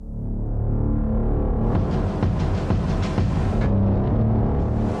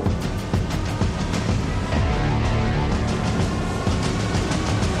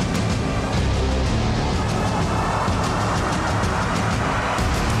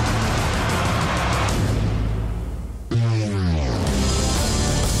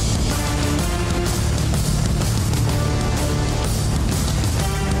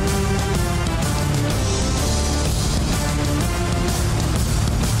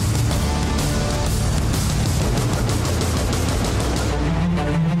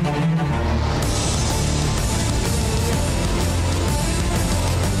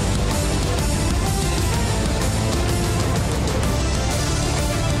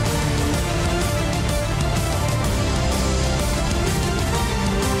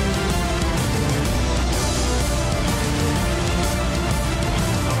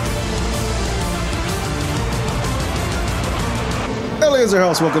Laser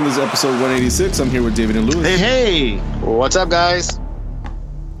House, welcome to this episode 186. I'm here with David and Louis. Hey! What's up, guys?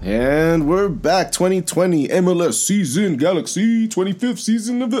 And we're back, 2020 MLS season, Galaxy, 25th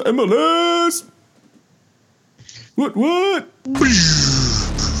season of the MLS. What?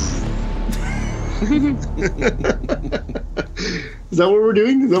 Is that what we're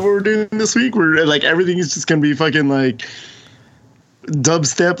doing? Is that what we're doing this week? We're like, everything is just gonna be fucking like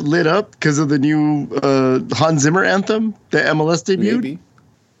dubstep lit up because of the new Hans Zimmer anthem, the MLS debuted. Maybe.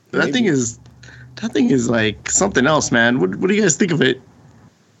 That thing is like something else, man. What do you guys think of it?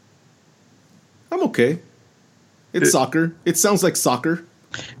 I'm okay. It's soccer. It sounds like soccer.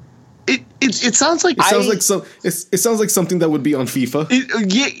 It sounds like it sounds like something that would be on FIFA.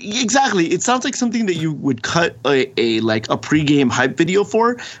 Yeah, exactly. It sounds like something that you would cut a pregame hype video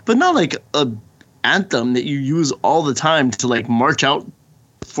for, but not like a anthem that you use all the time to like march out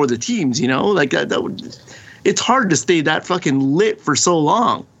for the teams. You know, like that would. It's hard to stay that fucking lit for so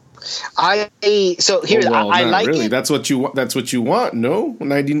long. I like really. it. That's what you want. That's what you want. No,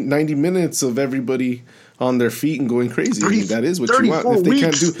 90 minutes of everybody on their feet and going crazy. I mean, that is what you want.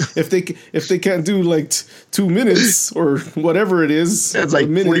 If they can't do like 2 minutes or whatever it is, it's like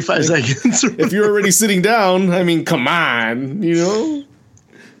 45 seconds. If you're already sitting down, I mean, come on, you know.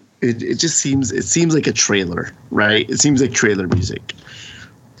 It seems like a trailer, right? It seems like trailer music.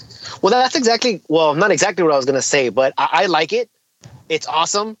 Well, that's not exactly what I was going to say, but I like it. It's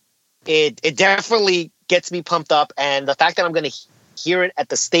awesome. It definitely gets me pumped up. And the fact that I'm going to hear it at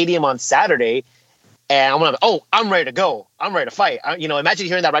the stadium on Saturday, and I'm ready to go. I'm ready to fight. Imagine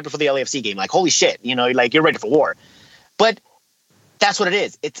hearing that right before the LAFC game. Like, holy shit, like you're ready for war. But that's what it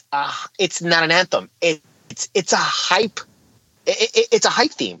is. It's not an anthem. It's a hype. It's a hype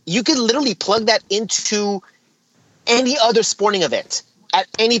theme. You could literally plug that into any other sporting event at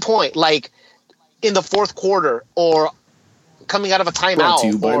any point, like in the fourth quarter or coming out of a timeout. Brought to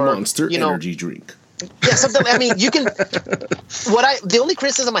you by Monster Energy Drink. Yeah, something. I mean, you can. The only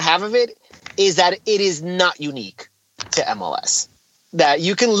criticism I have of it is that it is not unique to MLS. That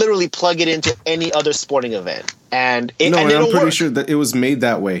you can literally plug it into any other sporting event, and I'm pretty sure that it was made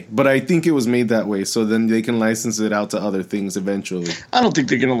that way. But I think it was made that way, so then they can license it out to other things eventually. I don't think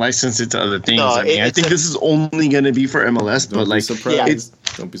they're going to license it to other things. No, I think this is only going to be for MLS. Don't be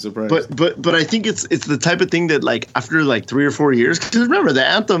surprised. But I think it's the type of thing that like after like 3 or 4 years, because remember the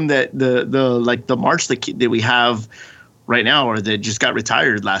anthem that the march that we have right now, or that just got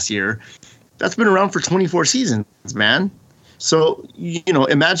retired last year, that's been around for 24 seasons, man. So,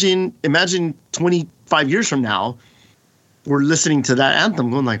 imagine 25 years from now, we're listening to that anthem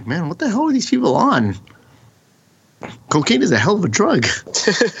going like, man, what the hell are these people on? Cocaine is a hell of a drug.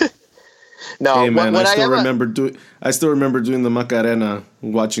 No, hey man, I still remember doing the Macarena,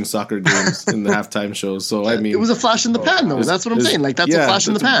 watching soccer games in the halftime shows. So I mean, it was a flash in the pan, though. That's what I'm saying. Like that's a flash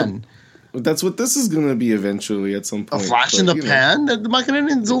in the pan. That's what this is going to be eventually at some point. A flash in the pan? The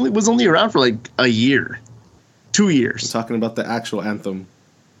Macarena was only around for like a year. 2 years. I'm talking about the actual anthem.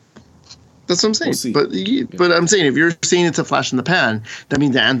 That's what I'm saying. We'll but I'm saying if you're saying it's a flash in the pan, that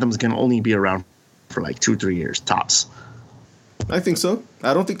means the anthem's going to only be around for like 2-3 years tops. I think so.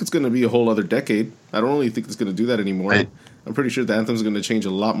 I don't think it's going to be a whole other decade. I don't really think it's going to do that anymore. I'm pretty sure the anthem's going to change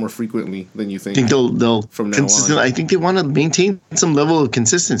a lot more frequently than you think. I think they'll from now consistent. on. I think they want to maintain some level of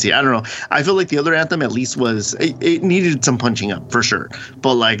consistency. I don't know. I feel like the other anthem at least it needed some punching up for sure.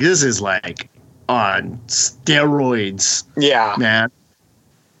 But like this is like on steroids. Yeah, man.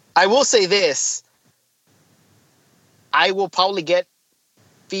 I will say this. I will probably get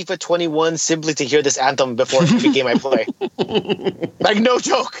FIFA 21 simply to hear this anthem before every game I play. Like, no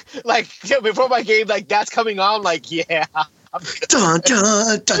joke. Like, before my game, like, that's coming on, like, yeah. Dun, dun,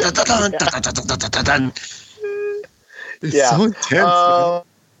 dun, dun, dun, dun, dun, dun, dun, dun. It's so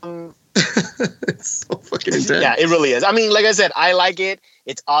intense. It's so fucking intense. Yeah, it really is. I mean, like I said, I like it.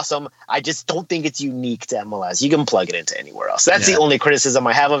 It's awesome. I just don't think it's unique to MLS. You can plug it into anywhere else. That's the only criticism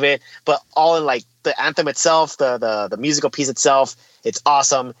I have of it. But all in like the anthem itself, the musical piece itself, it's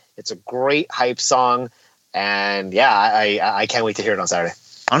awesome. It's a great hype song. And yeah, I can't wait to hear it on Saturday.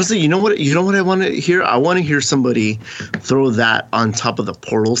 Honestly, you know what I want to hear? I want to hear somebody throw that on top of the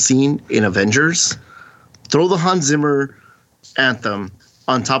portal scene in Avengers. Throw the Hans Zimmer anthem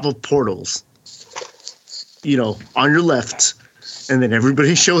on top of portals, on your left, and then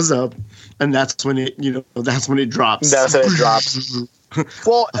everybody shows up, and that's when it drops. That's when it drops.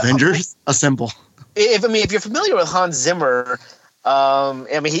 Well, Avengers, assemble. If you're familiar with Hans Zimmer,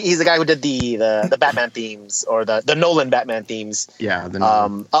 he's the guy who did the Batman themes or the Nolan Batman themes. Yeah,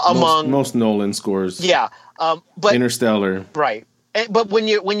 among most Nolan scores. Yeah, but Interstellar. Right, but when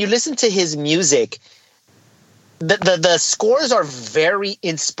you listen to his music, the scores are very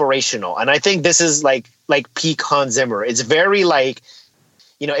inspirational, and I think this is like peak Hans Zimmer. It's very like,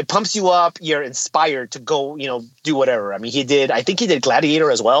 it pumps you up. You're inspired to go, do whatever. I mean, I think he did Gladiator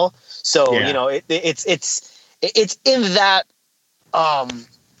as well. So it's in that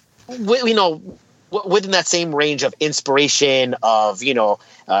within that same range of inspiration of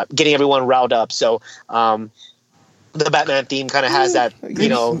getting everyone riled up. So the Batman theme kind of has that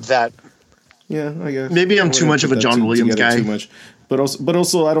that. Yeah, I guess. Maybe I'm too much of a John Williams guy. Too much. But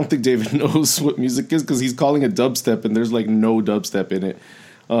also, I don't think David knows what music is because he's calling it dubstep, and there's like no dubstep in it.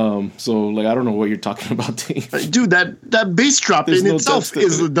 So like I don't know what you're talking about, Dave. Dude, that bass drop in itself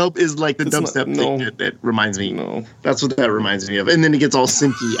is the dubstep thing that reminds me. No, that's what that reminds me of. And then it gets all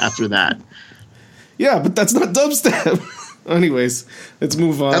synthy after that. Yeah, but that's not dubstep. Anyways, let's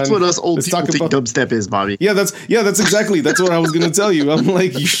move on. That's what us old people think dubstep is, Bobby. Yeah, that's exactly. That's what I was gonna tell you. I'm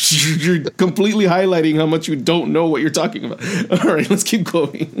like, you're completely highlighting how much you don't know what you're talking about. All right, let's keep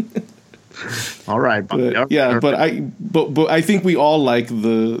going. All right, Bobby. But I think we all like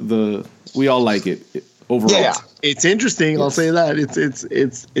we all like it overall. Yeah, it's interesting. Yes. I'll say that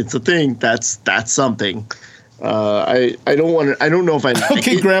it's a thing. That's something. I don't know if I like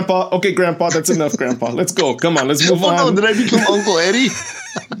Okay, Grandpa, that's enough, Grandpa. Let's go. Come on, let's move on. No, did I become Uncle Eddie?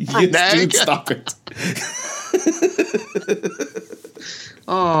 Yes, dude, stop it.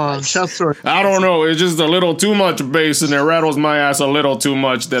 Sorry. I don't know. It's just a little too much bass, and it rattles my ass a little too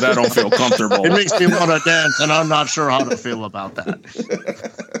much that I don't feel comfortable. It makes me want to dance, and I'm not sure how to feel about that.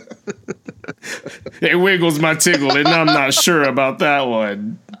 It wiggles my tickle, and I'm not sure about that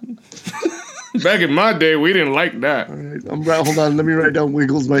one. Back in my day, we didn't like that. All right, hold on. Let me write down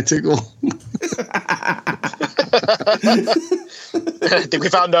 "wiggles my tickle." I think we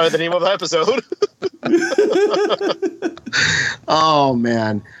found out the name of the episode. Oh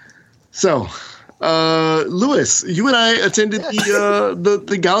man! So, Louis, you and I attended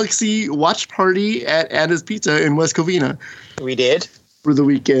the Galaxy watch party at Anna's Pizza in West Covina. We did for the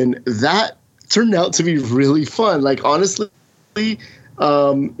weekend. That turned out to be really fun. Like honestly.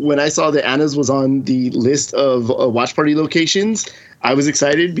 When I saw that Anna's was on the list of watch party locations, I was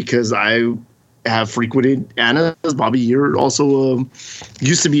excited because I have frequented Anna's. Bobby, you're also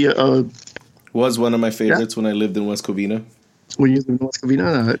used to be was one of my favorites when I lived in West Covina. When you lived in West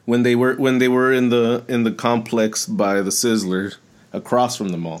Covina, when they were in the complex by the Sizzler across from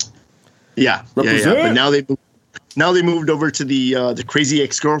the mall. Yeah, represent. Yeah. But now they moved over to the Crazy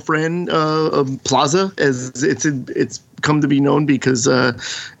Ex-Girlfriend Plaza, as it's come to be known because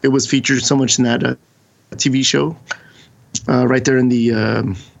it was featured so much in that TV show right there in the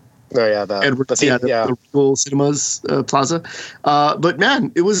the Regal Cinemas Plaza. But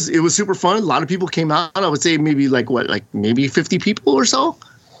man, it was super fun. A lot of people came out. I would say maybe maybe 50 people or so.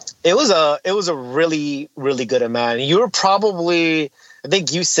 It was a really, really good amount. You were probably, I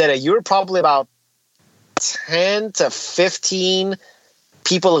think you said it, you were probably about 10 to 15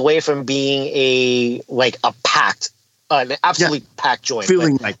 people away from being an absolutely packed joint.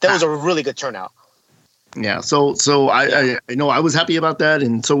 Feeling like that was a really good turnout. Yeah, so I know I was happy about that,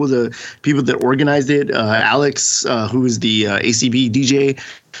 and so were the people that organized it. Alex, who is the ACB DJ,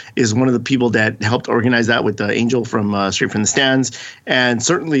 is one of the people that helped organize that with Angel from Straight from the Stands, and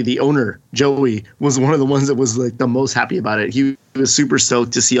certainly the owner Joey was one of the ones that was like the most happy about it. He was super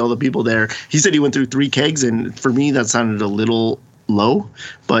stoked to see all the people there. He said he went through 3 kegs, and for me that sounded a little low,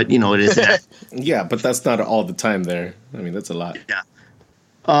 but it is that. Yeah, but that's not all the time there. I mean, that's a lot. Yeah.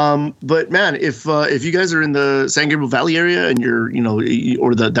 But man, if you guys are in the San Gabriel Valley area and you're,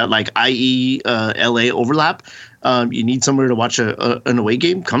 or that like IE LA overlap, you need somewhere to watch an away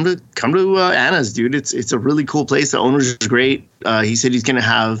game, come to Anna's, dude. It's a really cool place. The owner's great. He said he's gonna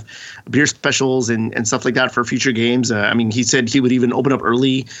have beer specials and stuff like that for future games. I mean, he said he would even open up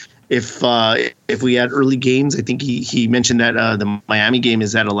early if we had early games. I think he mentioned that the Miami game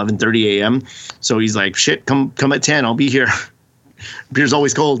is at 11:30 a.m. So he's like, shit, come at 10. I'll be here. Beer's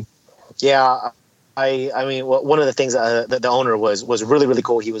always cold. Yeah, I mean, one of the things that the owner was really, really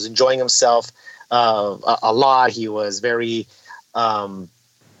cool. He was enjoying himself a lot. He was very, he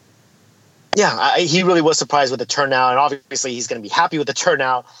really was surprised with the turnout, and obviously he's going to be happy with the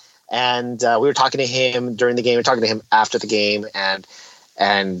turnout. And we were talking to him during the game. We were talking to him after the game, and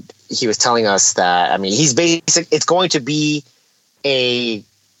he was telling us that, I mean, it's going to be a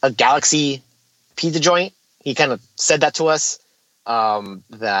Galaxy pizza joint. He kind of said that to us.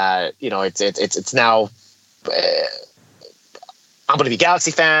 That it's now I'm going to be a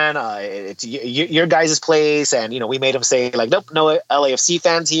Galaxy fan. It's your guys' place, and we made him say like, nope, no LAFC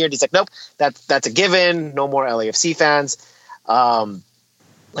fans here. And he's like, nope, that's a given. No more LAFC fans. And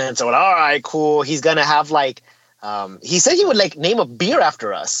so all right, cool. He's gonna have like He said he would like name a beer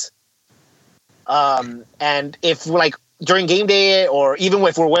after us. And if like during game day or even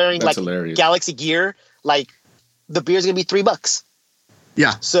if we're wearing That's like hilarious. Galaxy gear, like the beer's gonna be $3.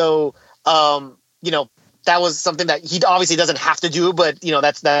 Yeah. So, that was something that he obviously doesn't have to do, but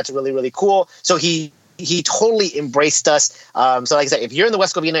that's really, really cool. So he totally embraced us. So like I said, if you're in the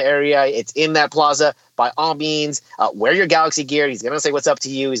West Covina area, it's in that plaza, by all means, wear your Galaxy gear. He's going to say what's up to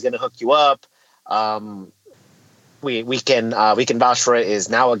you. He's going to hook you up. We can vouch for it. Is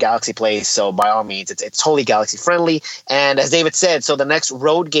now a Galaxy place. So by all means, it's totally Galaxy friendly. And as David said, so the next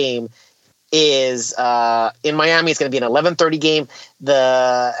road game is in Miami. It's going to be an 11:30 game.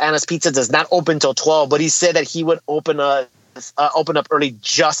 The Anna's Pizza does not open till 12, but he said that he would open up early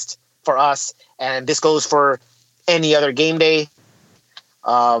just for us, and this goes for any other game day.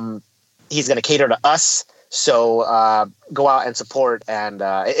 He's going to cater to us, so go out and support. And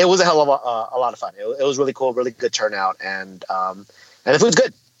it was a hell of a lot of fun. It was really cool, really good turnout, and the food's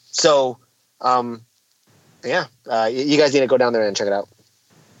good. So you guys need to go down there and check it out.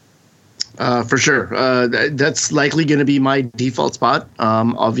 For sure. That's likely going to be my default spot.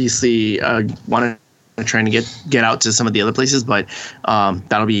 Obviously, want to try to get out to some of the other places, but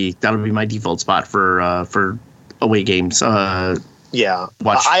that'll be my default spot for away games. Watch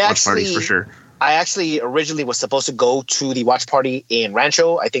parties for sure. I actually originally was supposed to go to the watch party in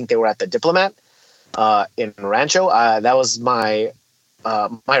Rancho. I think they were at the Diplomat in Rancho. That was my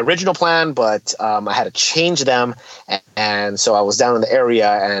original plan, but I had to change them, and so I was down in the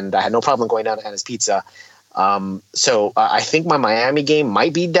area, and I had no problem going down to Anna's Pizza. So I think my Miami game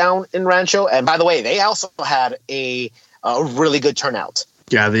might be down in Rancho. And by the way, they also had a really good turnout.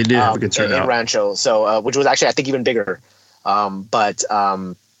 Yeah, they did have a good turnout in Rancho. So which was actually, I think, even bigger. But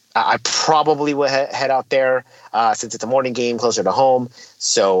I probably will head out there since it's a morning game closer to home.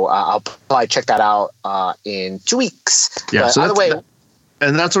 So I'll probably check that out in 2 weeks. Yeah. But so either way.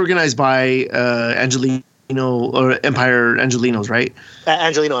 And that's organized by Angelino or Empire Angelinos, right?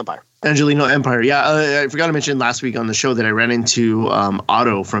 Angelino Empire. Angelino Empire. Yeah. I forgot to mention last week on the show that I ran into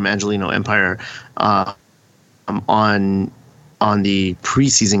Otto from Angelino Empire on the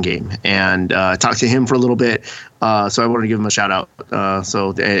preseason game and talked to him for a little bit. So I wanted to give him a shout out.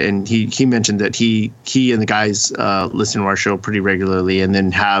 And he mentioned that he and the guys listen to our show pretty regularly and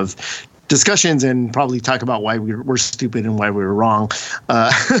then have discussions and probably talk about why we're stupid and why we were wrong.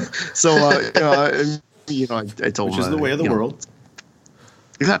 I told him. Which is the way of the world.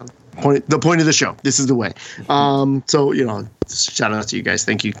 Exactly. The point of the show. This is the way. Shout out to you guys.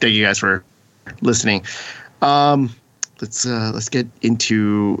 Thank you guys for listening. Let's get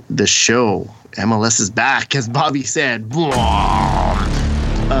into the show. MLS is back, as Bobby said.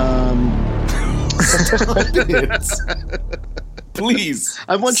 Please,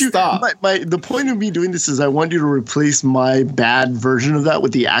 I want you. Stop. The point of me doing this is I want you to replace my bad version of that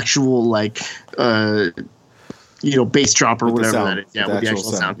with the actual bass drop or with whatever that is. Yeah, with the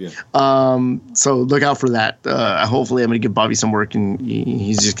actual sound. Yeah. So look out for that. Hopefully, I'm going to give Bobby some work, and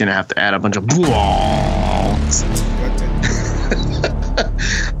he's just going to have to add a bunch of.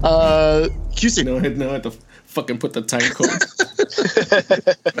 Houston. No, I have to fucking put the time code.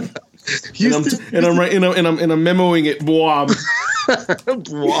 Houston. And I'm memoing it. Boam.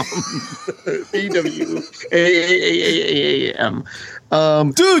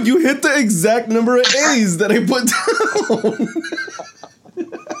 BWAAAAM. Dude, you hit the exact number of A's that I put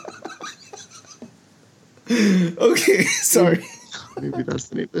down. Okay, sorry. Maybe that's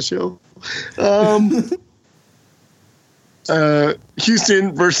the name of the show.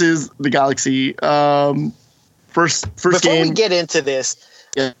 Houston versus the Galaxy. First Before game. Before we get into this,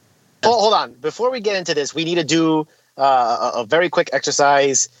 hold on. Before we get into this, we need to do a very quick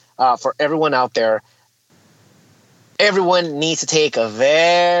exercise for everyone out there. Everyone needs to take a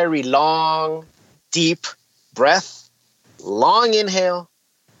very long, deep breath. Long inhale,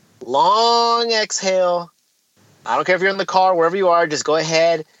 long exhale. I don't care if you're in the car, wherever you are, just go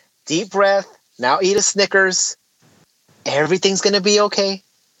ahead. Deep breath. Now eat a Snickers. Everything's going to be okay,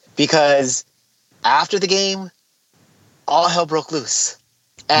 because after the game, all hell broke loose.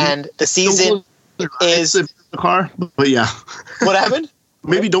 And the season is in the car, but yeah. What happened?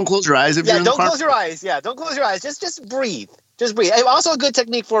 Maybe don't close your eyes if you're in the car. Don't close your eyes. Yeah, don't close your eyes. Just breathe. Just breathe. Also a good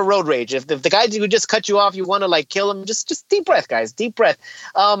technique for road rage. If the guy who just cut you off, you want to kill him, just deep breath, guys. Deep breath.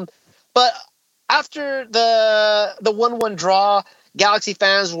 But after the 1-1 draw, Galaxy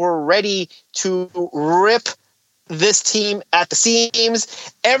fans were ready to rip this team at the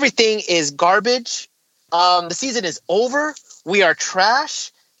seams. Everything is garbage. The season is over. We are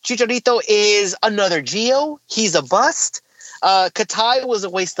trash. Chicharito is another Gio. He's a bust. Katai was a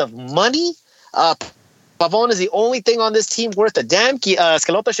waste of money. Pavon is the only thing on this team worth a damn.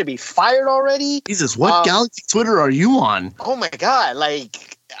 Schelotto should be fired already. Jesus, what Galaxy Twitter are you on? Oh my God!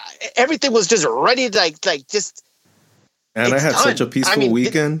 Like everything was just ready to just. And I had such a peaceful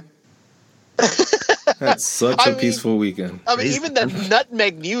weekend. Had such a peaceful weekend. I mean, even the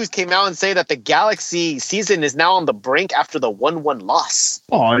Nutmeg News came out and say that the Galaxy season is now on the brink after the 1-1 loss.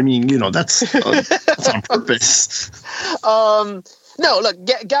 Oh, I mean, that's on purpose. No, look,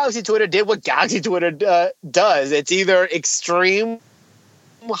 Galaxy Twitter did what Galaxy Twitter does. It's either extreme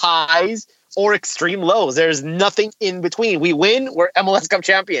highs or extreme lows. There's nothing in between. We win, we're MLS Cup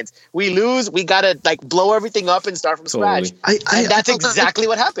champions. We lose, we gotta blow everything up and start from scratch. And that's exactly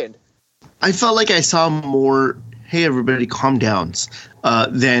what happened. I felt like I saw more, hey, everybody, calm down,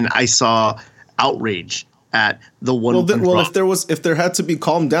 than I saw outrage at the 1-1. Well, if there had to be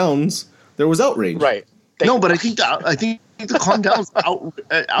calm downs, there was outrage. Right. But I think the calm downs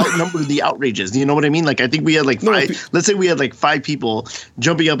outnumbered the outrages. You know what I mean? Like, I think we had five. Let's say we had 5 people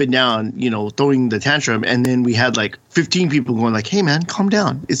jumping up and down, throwing the tantrum, and then we had 15 people going hey, man, calm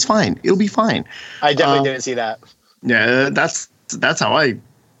down. It's fine. It'll be fine. I definitely didn't see that. Yeah, that's how I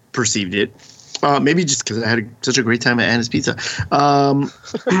perceived it. Maybe just because I had such a great time at Anna's Pizza.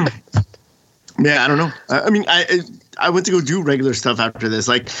 Yeah, I don't know. I mean, I went to go do regular stuff after this.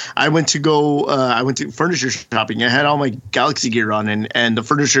 I went to furniture shopping. I had all my Galaxy gear on, and the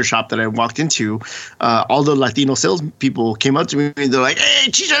furniture shop that I walked into, all the Latino sales people came up to me and they're like,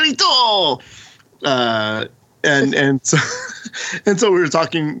 "Hey, Chicharito!" And so we were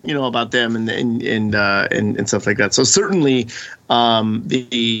talking, about them and stuff like that. So certainly,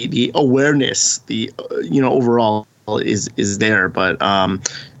 the awareness, overall is there, but I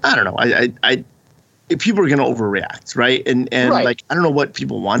don't know. I people are going to overreact, right? And right. I don't know what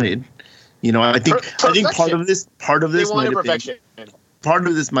people wanted. I think part of this might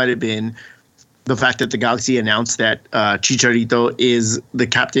have been the fact that the Galaxy announced that Chicharito is the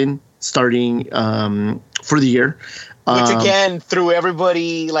captain starting for the year, which again threw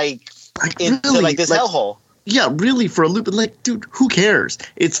everybody into this hellhole. Yeah, really, for a loop. Dude, who cares?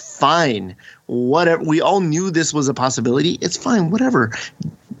 It's fine. Whatever. We all knew this was a possibility. It's fine. Whatever.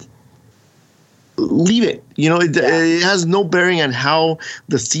 Leave it. It has no bearing on how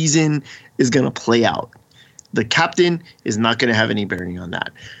the season is going to play out. The captain is not going to have any bearing on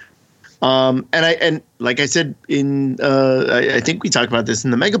that. And like I said I think we talked about this in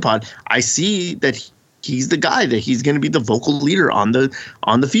the Megapod. I see that he's the guy, that he's going to be the vocal leader on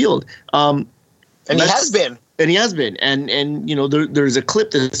the field. And he has been. And there's a clip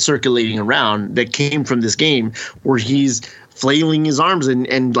that's circulating around that came from this game where he's flailing his arms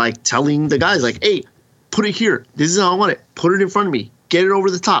and telling the guys hey, put it here. This is how I want it. Put it in front of me. Get it over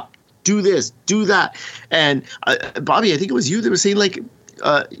the top. Do this. Do that. And Bobby, I think it was you that was saying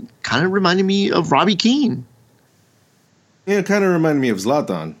kind of reminded me of Robbie Keane. Yeah, it kind of reminded me of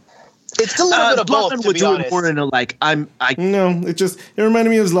Zlatan. It's a little bit of both, to be honest. No, it reminded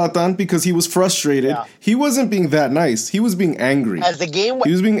me of Zlatan because he was frustrated. Yeah. He wasn't being that nice. He was being angry. As the game went,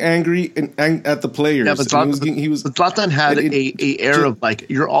 he was being angry at the players. Yeah, but Zlatan had a air of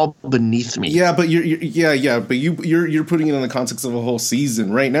you're all beneath me. Yeah, but you're putting it in the context of a whole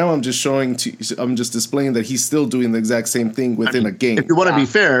season. Right now, I'm just displaying that he's still doing the exact same thing within a game. If you want to be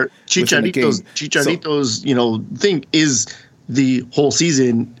fair, Chicharito's thing is the whole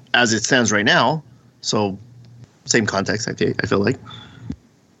season as it stands right now. So same context, I feel like.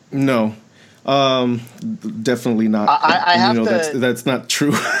 No, definitely not. That's not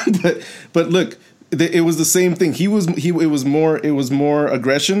true. but look, it was the same thing. It was more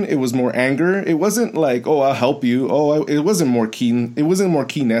aggression. It was more anger. It wasn't oh, I'll help you. It wasn't more keen. It wasn't more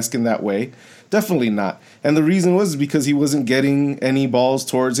Keane-esque in that way. Definitely not. And the reason was because he wasn't getting any balls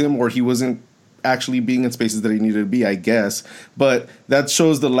towards him, or he wasn't actually being in spaces that he needed to be, I guess. But that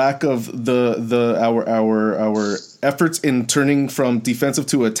shows the lack of our efforts in turning from defensive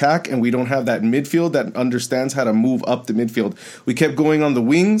to attack, and we don't have that midfield that understands how to move up the midfield. We kept going on the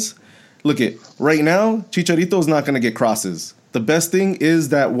wings. Look at right now, Chicharito is not going to get crosses. The best thing is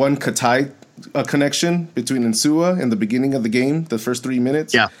that one Katai connection between Insua in the beginning of the game, the first 3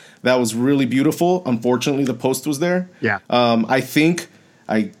 minutes. Yeah, that was really beautiful. Unfortunately, the post was there. Yeah,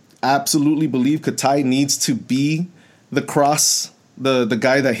 I absolutely believe Katai needs to be the cross, the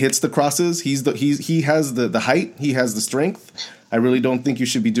guy that hits the crosses. He has the height, he has the strength. I really don't think you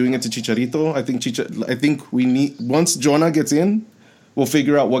should be doing it to Chicharito. I think we need, once Jonah gets in, we'll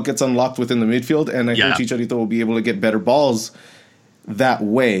figure out what gets unlocked within the midfield, and I think Chicharito will be able to get better balls that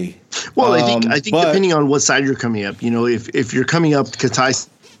way. Well, I think depending on what side you're coming up, if you're coming up Katai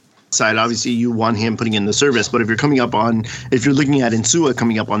side, obviously you want him putting in the service. But if you're looking at Insua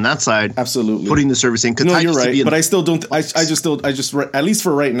coming up on that side, absolutely putting the service in. No, you're right. But I still don't. I just at least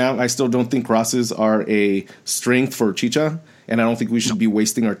for right now, I still don't think crosses are a strength for Chicha, and I don't think we should be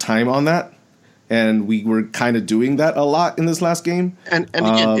wasting our time on that. And we were kind of doing that a lot in this last game. And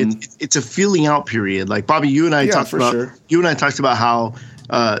again, it's a feeling out period. Like Bobby, you and I talked about how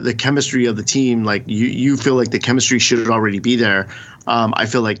the chemistry of the team, like you feel like the chemistry should already be there. I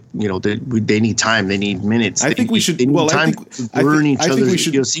feel like they need time, they need minutes. I think we should. They need time to learn each other's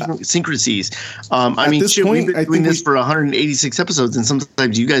syncrasies. I mean, we've been doing this for 186 episodes, and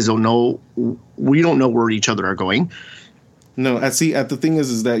sometimes you guys don't know. We don't know where each other are going. No, the thing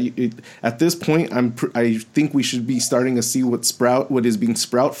is that at this point, I think we should be starting to see what is being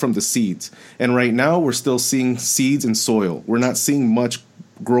sprout from the seeds. And right now, we're still seeing seeds and soil. We're not seeing much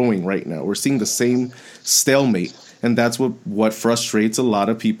growing right now. We're seeing the same stalemate, and that's what frustrates a lot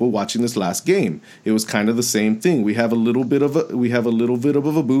of people watching this last game. It was kind of the same thing. We have a little bit of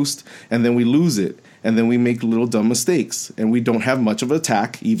a boost, and then we lose it. And then we make little dumb mistakes, and we don't have much of an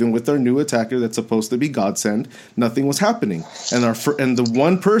attack. Even with our new attacker that's supposed to be godsend, nothing was happening. And the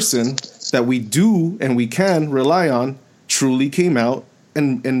one person that we do and we can rely on truly came out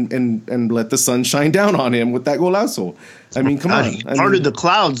and let the sun shine down on him with that golazo. I mean, come on. He parted the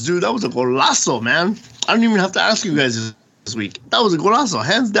clouds, dude. That was a golazo, man. I don't even have to ask you guys this week. That was a golazo,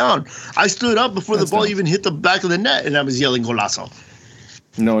 hands down. I stood up before the ball even hit the back of the net, and I was yelling golazo.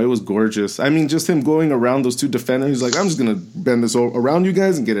 No, it was gorgeous. I mean, just him going around those two defenders. He's like, I'm just gonna bend this around you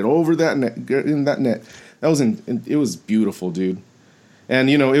guys and get it over that net, get in that net. It was beautiful, dude. And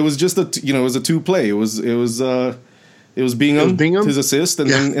it was just it was a 2-play. It was Bingham, his assist,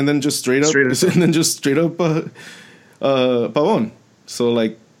 and then just straight up Pavon. So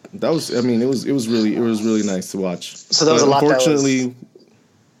like that was. I mean, it was really nice to watch. So there was a lot. Unfortunately,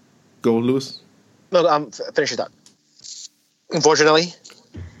 go Lewis. No, finish your thought.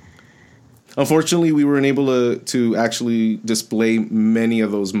 Unfortunately, we weren't able to actually display many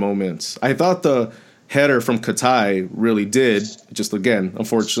of those moments. I thought the header from Katai really did. Just again,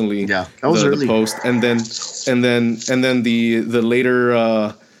 unfortunately, that was the post, and then the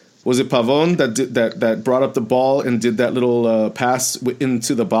later was it Pavon that brought up the ball and did that little pass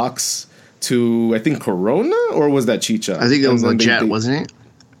into the box to I think Corona, or was that Chicha? I think that was Jet, wasn't it?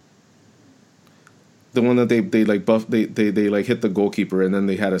 The one that they like buffed, they like hit the goalkeeper, and then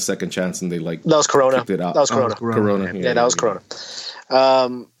they had a second chance, and they like that was Corona. Kicked it out. That was Corona. Corona. Yeah, that was Corona.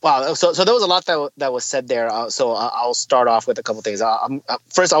 Wow. So there was a lot that was said there. So I'll start off with a couple things.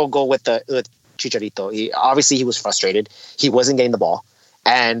 First, I'll go with Chicharito. He was frustrated. He wasn't getting the ball,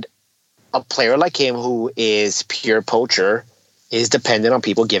 and a player like him who is pure poacher is dependent on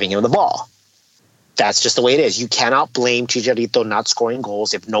people giving him the ball. That's just the way it is. You cannot blame Chicharito not scoring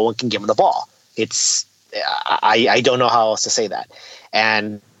goals if no one can give him the ball. I don't know how else to say that.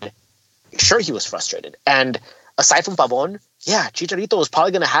 And sure, he was frustrated. And aside from Pavon, Chicharito was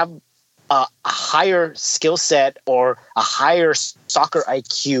probably going to have a higher skill set or a higher soccer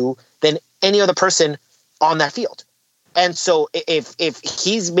IQ than any other person on that field. And so if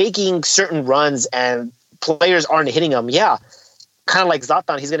he's making certain runs and players aren't hitting him, kind of like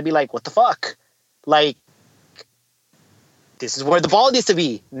Zlatan, he's going to be like, what the fuck? Like, this is where the ball needs to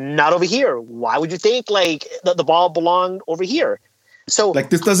be, not over here. Why would you think like the ball belonged over here? So like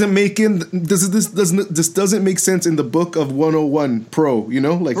this doesn't make sense in the book of 101 Pro,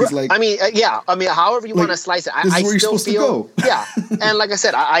 Like it's like I mean, however you want to slice it. I still feel and like I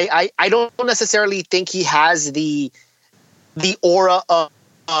said, I don't necessarily think he has the aura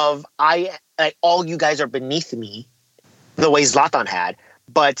of all you guys are beneath me, the way Zlatan had.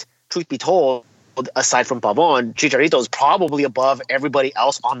 But truth be told, aside from Pavon, Chicharito is probably above everybody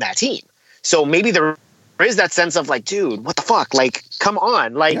else on that team. So maybe there is that sense of like, dude, what the fuck? Like, come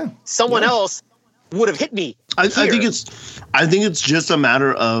on! Like someone else would have hit me. I think it's just a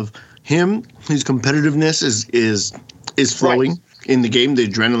matter of him. His competitiveness is flowing in the game, the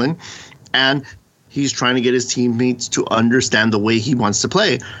adrenaline, and he's trying to get his teammates to understand the way he wants to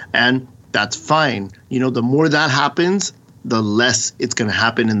play, and that's fine. The more that happens, the less it's going to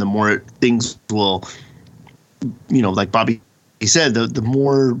happen, and the more things will, like Bobby said, the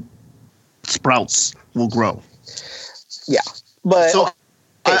more sprouts will grow. Yeah, but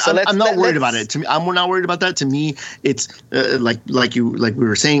I'm not worried about it. To me, I'm not worried about that. To me, it's like we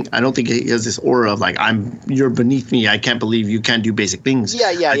were saying. I don't think he has this aura of like you're beneath me. I can't believe you can't do basic things.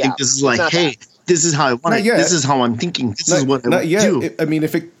 I think this is like, hey, this is how I want it. This is how I'm thinking. This is what I do. I mean,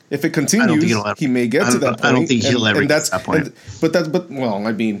 if it continues, he may get to that point. I don't think he'll ever get to that point. But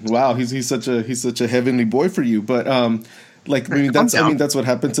wow, he's such a heavenly boy for you. But Like, I mean, that's what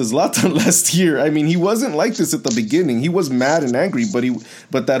happened to Zlatan last year. I mean, he wasn't like this at the beginning. He was mad and angry,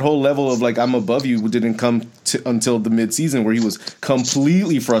 but that whole level of like, I'm above you didn't come until the midseason, where he was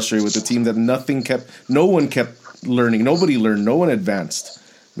completely frustrated with the team, that no one kept learning. Nobody learned. No one advanced.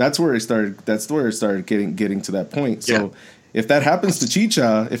 That's where it started. That's where it started getting to that point. So if that happens to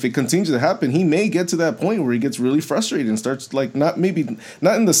Chicha, if it continues to happen, he may get to that point where he gets really frustrated and starts like not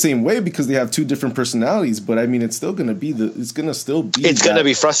in the same way, because they have two different personalities. But I mean, it's still going to be it's going to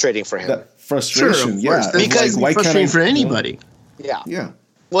be frustrating for him. That frustration, sure, because why frustrating for anybody? Yeah.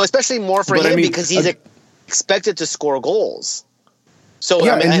 Well, especially more for him because he's expected to score goals. So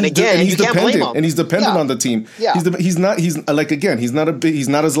yeah, and again, you can't blame him. And he's dependent on the team. Yeah. He's not a Zlatan.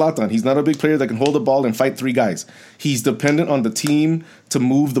 He's not a big player that can hold the ball and fight three guys. He's dependent on the team to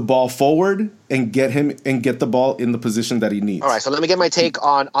move the ball forward and get the ball in the position that he needs. All right, so let me get my take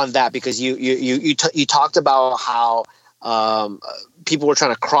on that, because you talked about how people were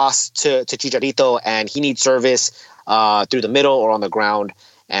trying to cross to Chicharito, and he needs service through the middle or on the ground,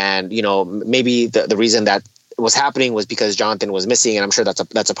 and maybe the reason that was happening was because Jonathan was missing, and I'm sure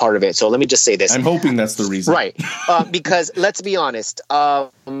that's a part of it. So let me just say this. I'm hoping that's the reason. Right. Because let's be honest.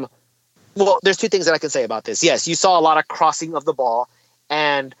 Well, there's two things that I can say about this. Yes, you saw a lot of crossing of the ball,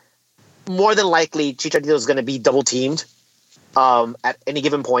 and more than likely Chicharito is going to be double teamed at any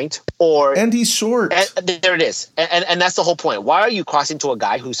given point. And he's short. And there it is. And that's the whole point. Why are you crossing to a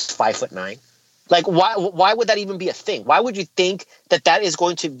guy who's 5'9"? Like, why would that even be a thing? Why would you think that is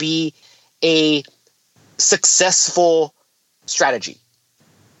going to be a successful strategy?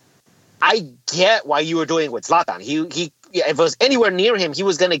 I get why you were doing it with Zlatan. He if it was anywhere near him, he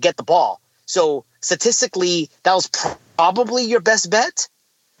was going to get the ball. So statistically, that was probably your best bet.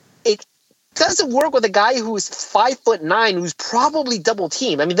 It doesn't work with a guy who's 5'9", who's probably double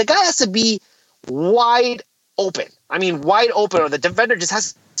teamed. I mean, the guy has to be wide open. Or the defender just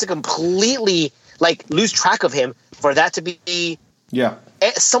has to completely lose track of him for that to be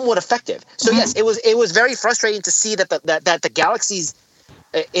somewhat effective. So yes, it was very frustrating to see that the Galaxy's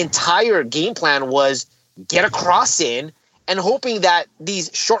entire game plan was get a cross in and hoping that these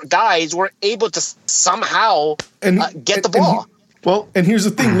short guys were able to somehow get the ball. And here's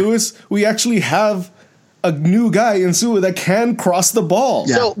the thing, Lewis, we actually have a new guy in Sua that can cross the ball.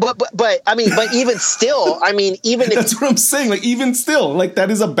 Yeah. So, but even still, even if that's what I'm saying. Like, even still, that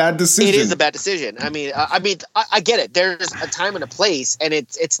is a bad decision. It is a bad decision. I get it. There's a time and a place, and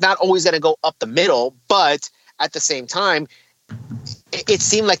it's not always going to go up the middle. But at the same time, it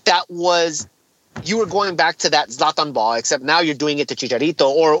seemed like that was, you were going back to that Zlatan ball, except now you're doing it to Chicharito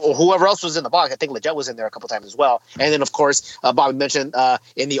or whoever else was in the box. I think Lletget was in there a couple times as well. And then, of course, Bobby mentioned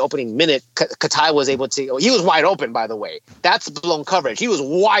in the opening minute, Katai was able to. He was wide open, by the way. That's blown coverage. He was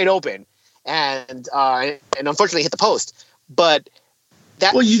wide open, and unfortunately hit the post. But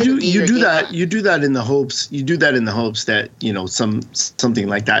that you do that in the hopes that something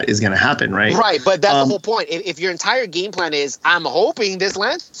like that is going to happen, right? Right, but that's the whole point. If your entire game plan is I'm hoping this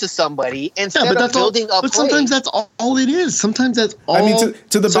lands to somebody instead of building up, but sometimes that's all it is. Sometimes that's all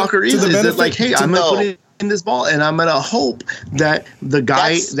to the soccer is that hey, I'm going to put it in this ball and I'm going to hope that the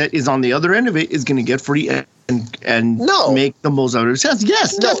guy that is on the other end of it is going to get free and make the most out of his chance.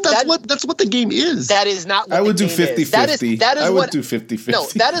 Yes, that's what the game is. That is not what I would do 50-50. I would do 50-50. No,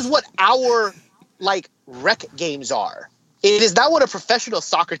 that is what our rec games are. It is not what a professional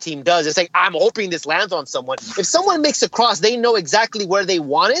soccer team does. It's like, I'm hoping this lands on someone. If someone makes a cross, they know exactly where they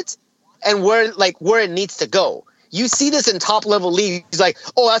want it and where it needs to go. You see this in top level leagues.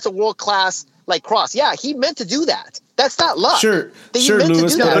 Oh, that's a world class cross. Yeah, he meant to do that. That's not luck. Sure,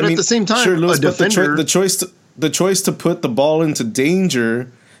 Lewis. But at the same time, Lewis, the choice to put the ball into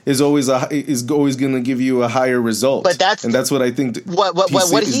danger is always going to give you a higher result. But that's what I think. What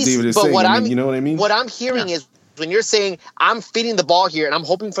David is saying. You know what I mean? What I'm hearing is when you're saying I'm feeding the ball here and I'm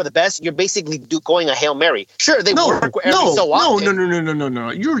hoping for the best, you're basically going a Hail Mary. Sure, they work every so often. No.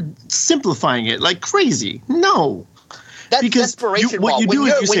 You're simplifying it like crazy. No. That's desperation. What you do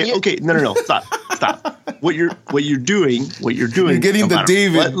is you say, okay, no, stop. What you're doing. You're getting the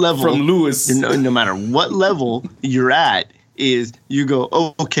David level from Lewis. No matter what level you're at, is you go,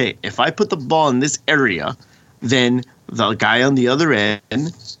 oh, okay, if I put the ball in this area, then the guy on the other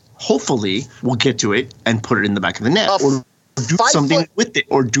end hopefully will get to it and put it in the back of the net, or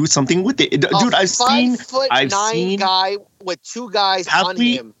do something with it. Dude, I've seen 5'9" guy with two guys on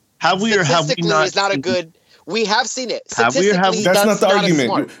him. Have we or have we not? Is not a good. We have seen it. That's not the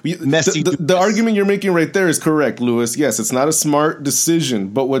argument. The argument you're making right there is correct, Lewis. Yes, it's not a smart decision.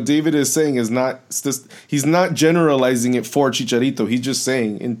 But what David is saying is he's not generalizing it for Chicharito. He's just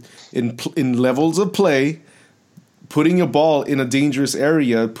saying in levels of play, putting a ball in a dangerous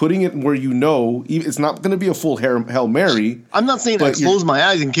area, putting it where you know it's not going to be a full Hail Mary. I'm not saying I close my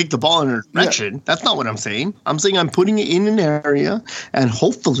eyes and kick the ball in a direction. Yeah. That's not what I'm saying. I'm saying I'm putting it in an area, and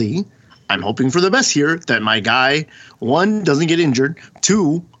hopefully, I'm hoping for the best here that my guy, 1, doesn't get injured,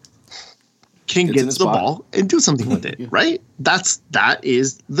 2, can get the ball and do something with it, right? That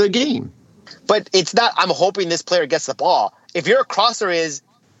is the game. But it's not, I'm hoping this player gets the ball. If your crosser is,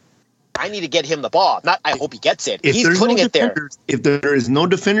 I need to get him the ball, not I hope he gets it. He's putting it there. If there is no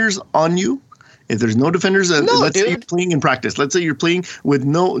defenders on you, if there's no defenders, let's say you're playing in practice. Let's say you're playing with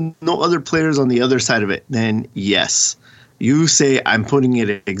no other players on the other side of it. Then yes, you say I'm putting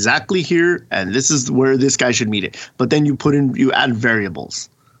it exactly here, and this is where this guy should meet it. But then you add variables.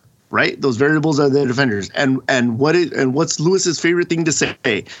 Right, those variables are the defenders, and what's Lewis's favorite thing to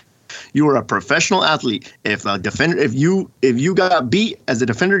say? You are a professional athlete. If a defender, if you got beat as a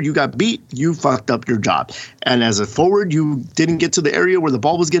defender, you got beat. You fucked up your job. And as a forward, you didn't get to the area where the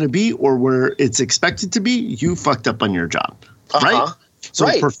ball was going to be or where it's expected to be. You fucked up on your job, right? So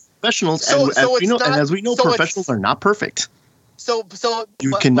professionals, as we know, professionals are not perfect.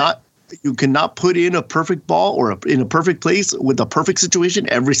 You cannot put in a perfect ball or in a perfect place with a perfect situation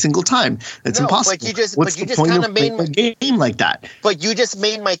every single time. It's impossible. What's the point of playing a game like that? But you just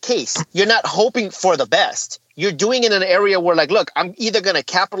made my case. You're not hoping for the best. You're doing it in an area where, like, look, I'm either going to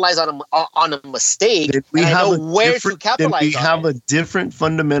capitalize on a mistake, and I know where to capitalize. We have a different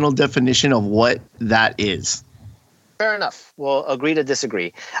fundamental definition of what that is. Fair enough. We'll agree to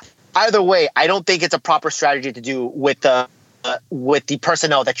disagree. Either way, I don't think it's a proper strategy to do with the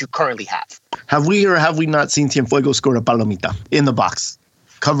personnel that you currently have. Have we or have we not seen Cienfuegos score a palomita in the box,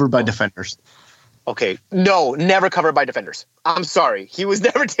 covered by defenders? Okay, no, never covered by defenders. I'm sorry, he was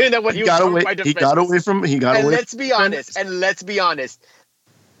never doing that when he was covered by defenders. He got away from. Let's be honest.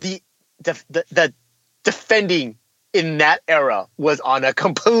 The defending in that era was on a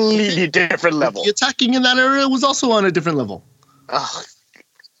completely different level. The attacking in that era was also on a different level.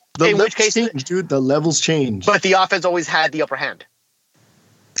 In which case, dude, the levels change. But the offense always had the upper hand.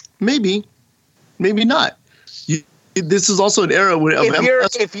 Maybe not. This is also an era where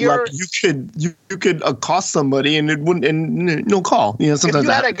you could accost somebody and it wouldn't, and no call. Sometimes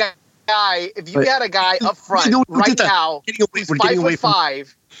if you had a guy up front right now,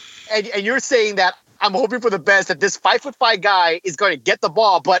 5'5", and you're saying that I'm hoping for the best, that this 5'5" guy is going to get the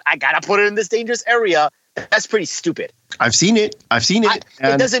ball, but I gotta put it in this dangerous area. That's pretty stupid. I've seen it.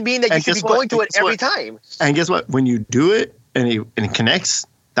 It doesn't mean that you should be going to it every time. And guess what? When you do it and it connects,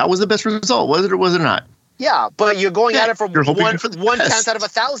 that was the best result, was it or was it not? Yeah, but you're going at it from one chance out of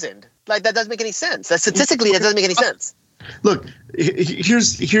 1,000. Like, that doesn't make any sense. Statistically, that doesn't make any sense. Look,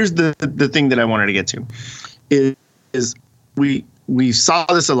 here's the thing that I wanted to get to is we saw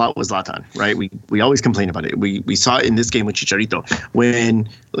this a lot with Zlatan, right? We always complain about it. We saw it in this game with Chicharito when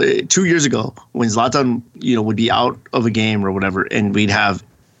 2 years ago when Zlatan would be out of a game or whatever, and we'd have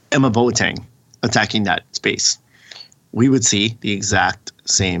Emma Boateng attacking that space. We would see the exact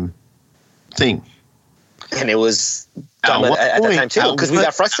same thing, and it was dumb at the time too because we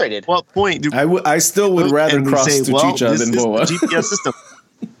got frustrated. At what point? I still would rather cross to Chicha than Boa. GPS system.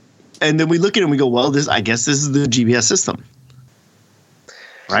 And then we look at it and we go, well, I guess this is the GPS system.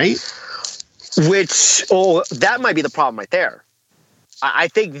 Right? That might be the problem right there. I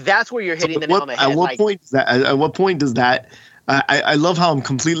think that's where you're hitting the nail on the head. At what point does that? I love how I'm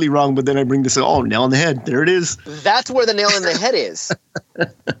completely wrong, but then I bring this. Nail on the head. There it is. That's where the nail in the head is.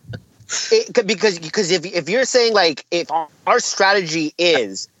 Because if you're saying, like, if our strategy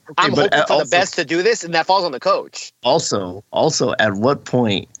is I'm hoping for the best to do this, and that falls on the coach. Also, at what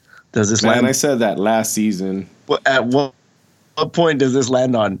point does this land? I said that last season. At what point does this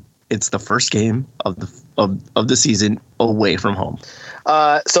land on? It's the first game of the season away from home.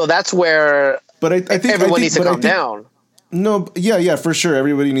 So that's where. But I think everyone needs to calm down. No, yeah, for sure.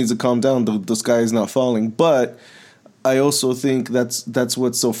 Everybody needs to calm down. The sky is not falling. But I also think that's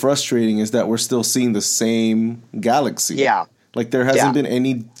what's so frustrating is that we're still seeing the same galaxy. Yeah. Like there hasn't been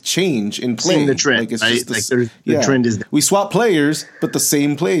any change in playing. Seeing the trend. Like it's right? just the trend is. We swap players, but the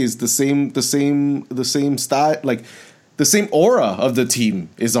same plays, the same style, like the same aura of the team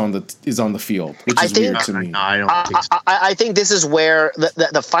is on the field, which is weird to me. I think this is where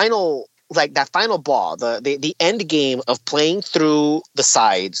the final. Like that final ball, the end game of playing through the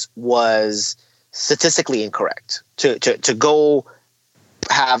sides was statistically incorrect. To go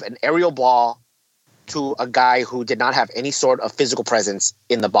have an aerial ball to a guy who did not have any sort of physical presence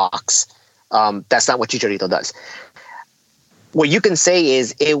in the box, that's not what Chicharito does. What you can say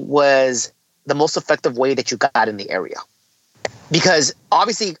is it was the most effective way that you got in the area. Because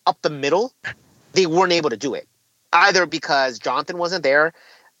obviously up the middle, they weren't able to do it. either because Jonathan wasn't there,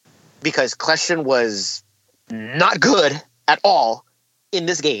 because Kljestan was not good at all in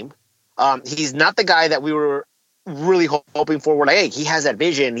this game. He's not the guy that we were really hoping for. We're like, hey, he has that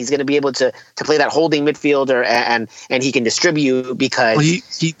vision. He's going to be able to play that holding midfielder and he can distribute because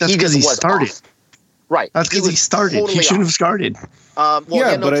that's because he started. Off. Right. That's because he started. Totally he shouldn't have started. But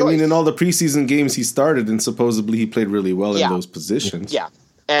I mean, in all the preseason games he started, and supposedly he played really well in those positions. Yeah.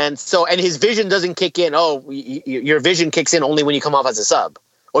 And his vision doesn't kick in. Oh, your vision kicks in only when you come off as a sub,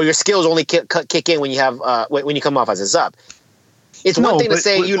 or your skills only kick in when you have when you come off as a sub. It's one thing to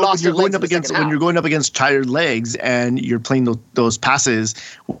say you lost your legs when you're going up against tired legs and you're playing those passes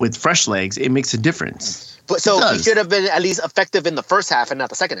with fresh legs. It makes a difference. But he should have been at least effective in the first half and not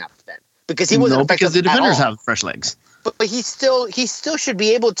the second half then, because he wasn't effective because the defenders have fresh legs. But he still should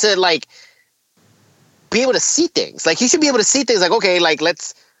be able to be able to see things. Like he should be able to see things like, okay, like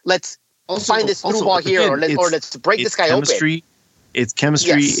let's find this through ball here, or let's break this guy open. It's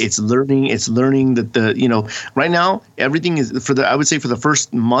chemistry. Yes. It's learning. It's learning that right now everything is I would say for the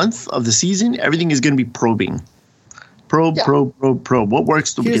first month of the season, everything is going to be probing. Probe. What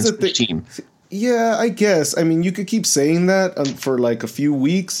works against the team? Yeah, I guess. I mean, you could keep saying that for like a few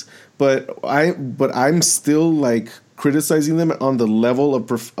weeks, but I'm still like criticizing them on the level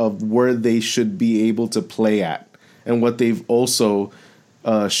of where they should be able to play at and what they've also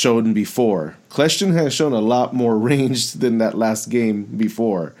shown before. Kljestan has shown a lot more range than that last game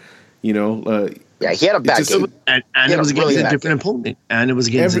before. He had a bad game. And it was against a different opponent. And it was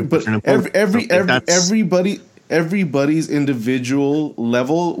against a different opponent. Everybody's individual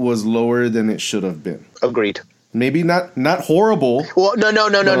level was lower than it should have been. Agreed. Maybe not horrible. Well, no.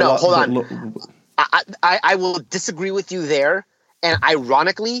 Hold on. I will disagree with you there. And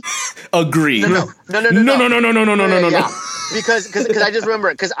ironically, agree. No. Yeah. Because I just remember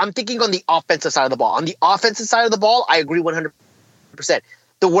it. Because I'm thinking on the offensive side of the ball. On the offensive side of the ball, I agree 100%.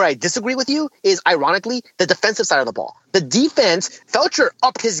 Where I disagree with you is, ironically, the defensive side of the ball. The defense, Feltscher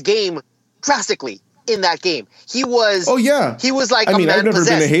upped his game drastically in that game. He was. Oh yeah. He was like. I mean, I've never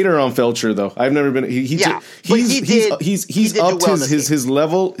been a hater on Feltscher though. I've never been. He's upped his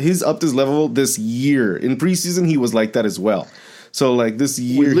level. He's upped his level this year. In preseason, he was like that as well. So like this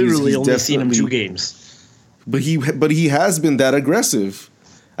year, we literally only seen him 2 games. But he has been that aggressive.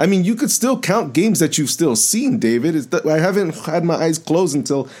 I mean, you could still count games that you've still seen, David. I haven't had my eyes closed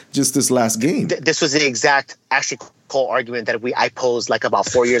until just this last game. This was the exact Ashley Cole argument that I posed like about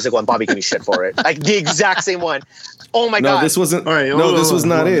 4 years ago, and Bobby gave me shit for it. Like the exact same one. Oh my god! No, this wasn't. All right, this was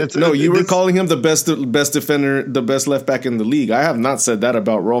not it. No, you were calling him the best defender, the best left back in the league. I have not said that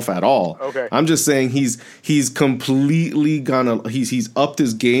about Rolf at all. Okay, I'm just saying he's completely gone. He's upped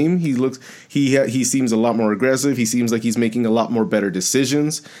his game. He seems a lot more aggressive. He seems like he's making a lot more better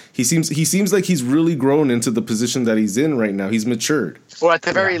decisions. He seems like he's really grown into the position that he's in right now. He's matured. Or at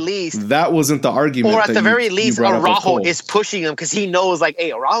the very least, that wasn't the argument. Or at the very least, Araujo is pushing him because he knows, like,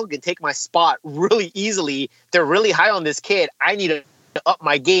 hey, Araujo can take my spot really easily. They're really high on this kid. I need to up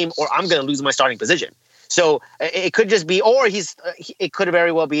my game, or I'm going to lose my starting position. So it could just be, or it could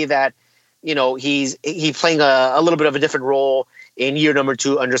very well be that, he's playing a little bit of a different role in year number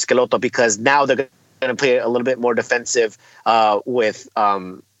 2 under Schelotto, because now they're going to play a little bit more defensive with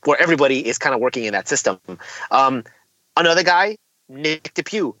where everybody is kind of working in that system. Another guy, Nick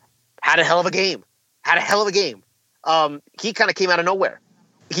DePuy, had a hell of a game. He kind of came out of nowhere.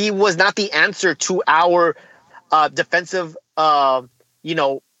 He was not the answer to our defensive,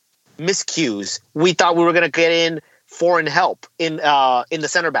 miscues. We thought we were going to get in foreign help in the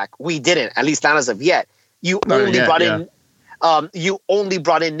center back. We didn't, at least not as of yet. You only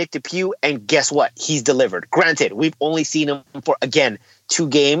brought in Nick DePuy, and guess what? He's delivered. Granted, we've only seen him for, again, 2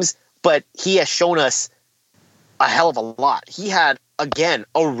 games, but he has shown us a hell of a lot. He had, again,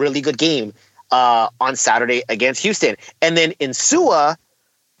 a really good game on Saturday against Houston. And then Insua,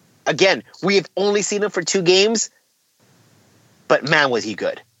 again, we've only seen him for 2 games, but man, was he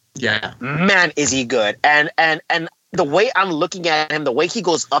good. Yeah. Man, is he good. And the way I'm looking at him, the way he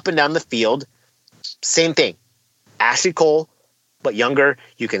goes up and down the field, same thing. Ashley Cole, but younger.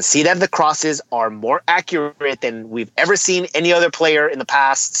 You can see that the crosses are more accurate than we've ever seen any other player in the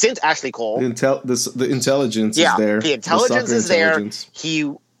past since Ashley Cole. The intelligence is there. The intelligence is there.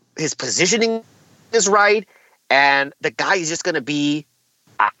 His positioning is right, and the guy is just going to be.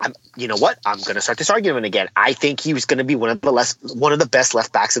 You know what? I'm going to start this argument again. I think he was going to be one of the best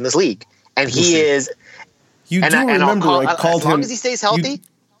left backs in this league, and he is. You do remember I called him. As long as he stays healthy.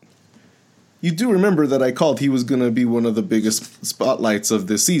 You do remember that I called he was going to be one of the biggest spotlights of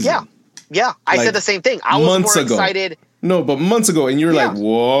this season. Yeah. I said the same thing. I was more excited. No, but months ago, and you're like,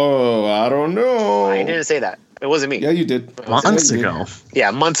 whoa, I don't know. I didn't say that. It wasn't me. Yeah, you did. Months ago.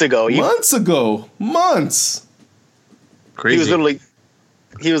 Yeah, months ago. Months. Crazy.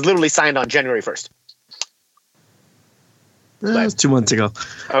 He was literally signed on January 1st. That was 2 months ago.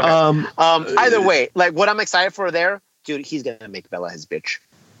 Okay. Either way, like what I'm excited for there, dude, he's gonna make Vela his bitch.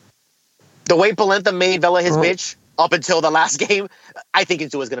 The way Polenta made Vela his bitch up until the last game, I think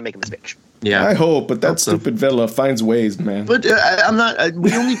Insua is gonna make him his bitch. Yeah, I hope, but that stupid Vela finds ways, man. But I'm not.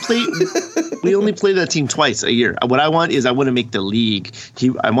 We only play that team twice a year. What I want is I want to make the league.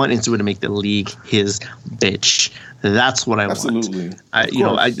 I want Insua to make the league his bitch. That's what I want. Absolutely.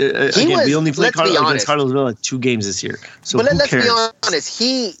 We only played against Carlsville like 2 games this year. So but let's be honest.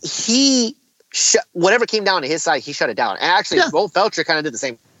 He whatever came down to his side, he shut it down. And actually, both Felcher kind of did the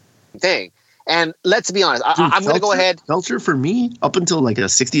same thing. And let's be honest. I'm going to go ahead. Felcher for me up until like a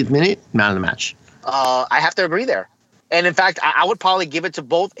 60th minute, man of the match. I have to agree there. And in fact, I would probably give it to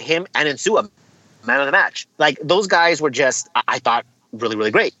both him and Insua, man of the match. Like those guys were just, I thought, really, really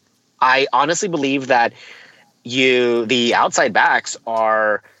great. I honestly believe that the outside backs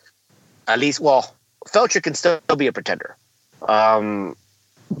are at least, Felcher can still be a pretender.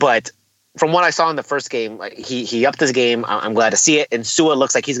 But from what I saw in the first game, like he upped his game. I'm glad to see it. And Sua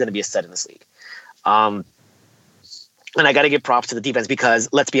looks like he's going to be a stud in this league. And I got to give props to the defense because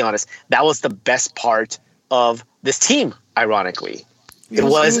let's be honest, that was the best part of this team. Ironically, it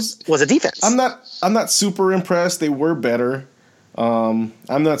was a defense. I'm not super impressed. They were better. I'm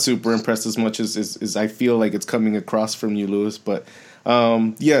not super impressed as much as I feel like it's coming across from you, Lewis. But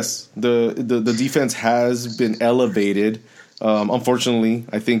yes, the defense has been elevated. Unfortunately,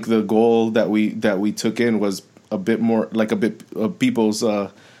 I think the goal that we took in was a bit more like people's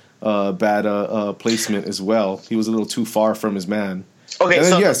bad placement as well. He was a little too far from his man. Okay, and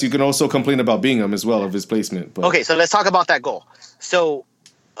then, yes, you can also complain about Bingham as well of his placement. But. Okay, so let's talk about that goal. So.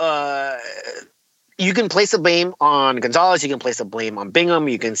 You can place the blame on Gonzalez. You can place the blame on Bingham.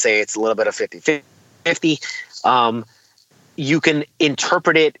 You can say it's a little bit of 50-50. You can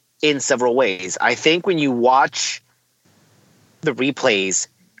interpret it in several ways. I think when you watch the replays,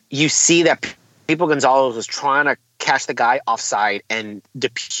 you see that Pipo Gonzalez was trying to catch the guy offside and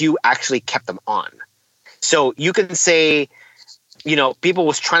DePuy actually kept them on. So you can say, Pipo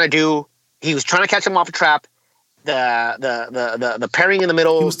was trying to catch him off a trap. The pairing in the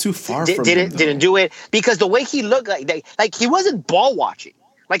middle, he was too far from didn't do it because the way he looked like he wasn't ball watching,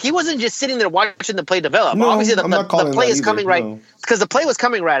 like he wasn't just sitting there watching the play develop. No, obviously the play is coming right because the play was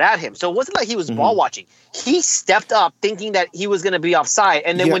coming right at him, so it wasn't like he was ball watching. He stepped up thinking that he was going to be offside,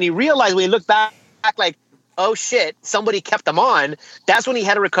 and then when he looked back like, oh shit, somebody kept him on. That's when he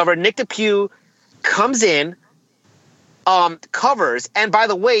had to recover. Nick DePuy comes in. Covers, and by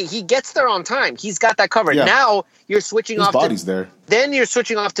the way, he gets there on time. He's got that covered. Yeah. Now you're switching His off. Body's there. Then you're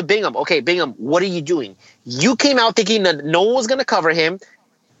switching off to Bingham. Okay, Bingham, what are you doing? You came out thinking that no one was going to cover him,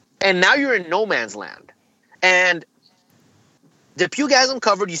 and now you're in no man's land. And DePuy has him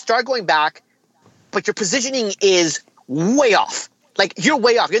covered. You start going back, but your positioning is way off. Like you're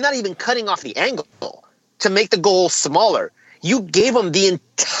way off. You're not even cutting off the angle to make the goal smaller. You gave him the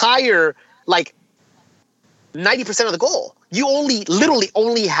entire 90% of the goal. You literally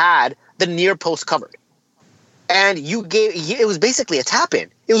only had the near post covered. And it was basically a tap in.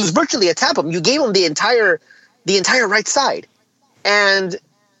 It was virtually a tap in. You gave him the entire right side. And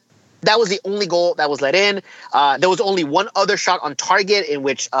that was the only goal that was let in. There was only one other shot on target in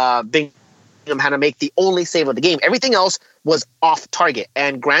which Bingham had to make the only save of the game. Everything else was off target.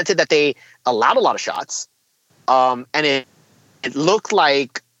 And granted that they allowed a lot of shots, and it looked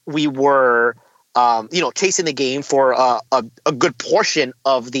like we were chasing the game for a good portion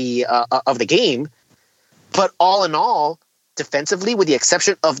of the game, but all in all, defensively, with the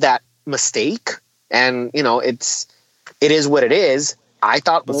exception of that mistake, and it is what it is. I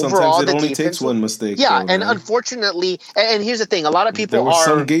thought but overall sometimes it only takes one mistake. Yeah, and unfortunately, and here's the thing: a lot of people there were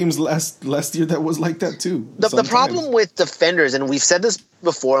some games last year that was like that too. The problem with defenders, and we've said this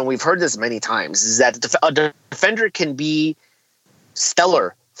before, and we've heard this many times, is that a defender can be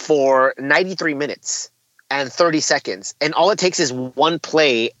stellar for 93 minutes and 30 seconds. And all it takes is one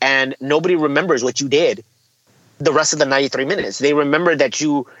play and nobody remembers what you did the rest of the 93 minutes. They remember that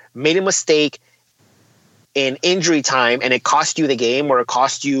you made a mistake in injury time and it cost you the game or it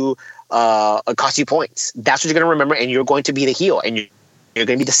cost you points. That's what you're going to remember, and you're going to be the heel and you're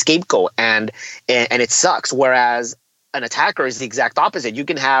going to be the scapegoat, and it sucks. Whereas an attacker is the exact opposite. You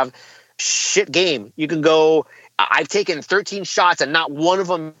can have shit game. You can go, I've taken 13 shots and not one of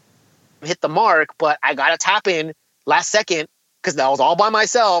them hit the mark, but I got to tap in last second because I was all by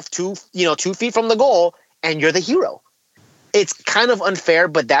myself, 2 feet from the goal, and you're the hero. It's kind of unfair,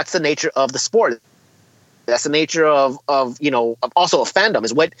 but that's the nature of the sport. That's the nature of also a fandom.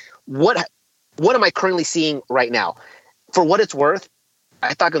 Is what am I currently seeing right now? For what it's worth,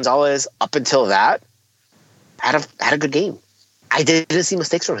 I thought Gonzalez up until that had a good game. I didn't see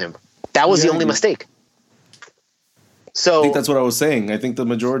mistakes from him. That was the only mistake. So I think that's what I was saying. I think the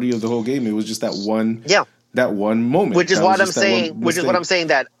majority of the whole game, it was just that one moment. Which is what I'm saying. Which is what I'm saying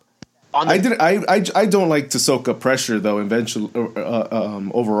that. I don't like to soak up pressure though. Eventually,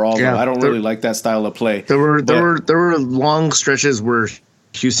 overall, though. I don't really like that style of play. There were long stretches where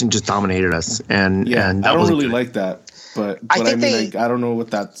Houston just dominated us, and I don't really like that. But I don't know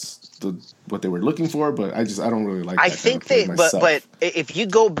what what they were looking for, but I don't really like. I think but if you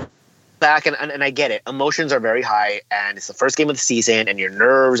go back and I get it, emotions are very high, and it's the first game of the season, and your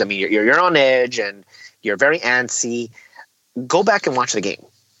nerves. I mean, you're on edge, and you're very antsy. Go back and watch the game.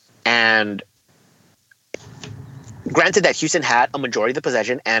 And granted that Houston had a majority of the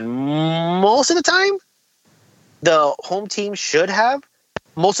possession, and most of the time, the home team should have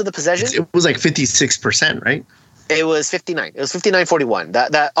most of the possession. It was like 56%, right? It was 59. It was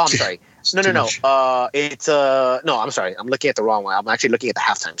 59-41. I'm sorry. No. I'm sorry. I'm looking at the wrong one. I'm actually looking at the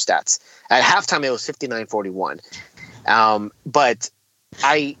halftime stats. At halftime, it was 59-41. But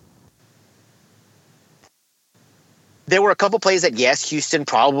there were a couple plays that, yes, Houston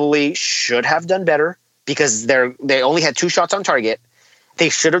probably should have done better because they only had 2 shots on target. They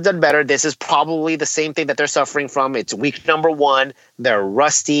should have done better. This is probably the same thing that they're suffering from. It's week number 1. They're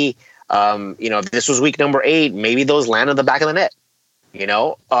rusty. If this was week number 8, maybe those land on the back of the net.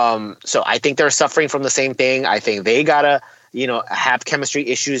 So I think they're suffering from the same thing. I think they gotta, have chemistry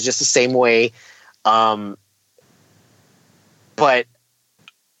issues just the same way. But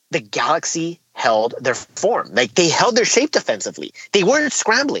the Galaxy held their form. Like, they held their shape defensively. They weren't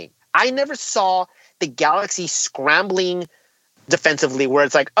scrambling. I never saw the Galaxy scrambling defensively where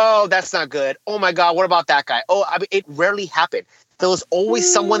it's like, oh, that's not good. Oh my God, what about that guy? Oh, it rarely happened. There was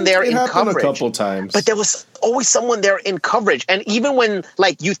always someone there in coverage. A couple times. But there was always someone there in coverage. And even when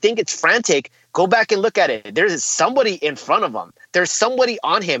you think it's frantic, go back and look at it. There's somebody in front of him. There's somebody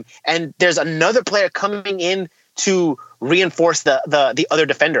on him. And there's another player coming in to reinforce the other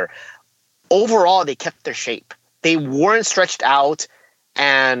defender. Overall, they kept their shape. They weren't stretched out,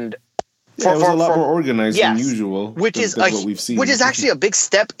 and it was a lot more organized than usual. Which is what we've seen. Which is actually a big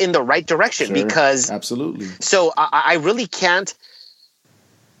step in the right direction because absolutely. So I really can't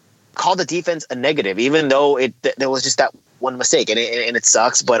call the defense a negative, even though there was just that one mistake, and it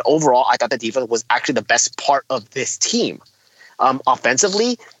sucks. But overall, I thought the defense was actually the best part of this team.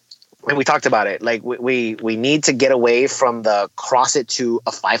 Offensively, and we talked about it. Like we need to get away from the cross it to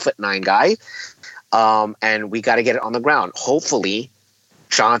a 5'9" guy, and we got to get it on the ground. Hopefully,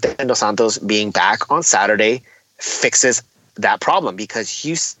 Jonathan Dos Santos being back on Saturday fixes that problem because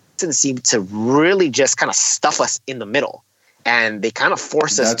Houston seemed to really just kind of stuff us in the middle, and they kind of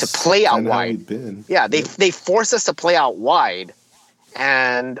force us to play out wide. Yeah, they force us to play out wide.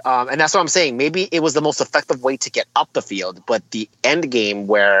 And that's what I'm saying. Maybe it was the most effective way to get up the field, but the end game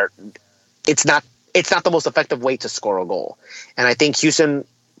where it's not the most effective way to score a goal. And I think Houston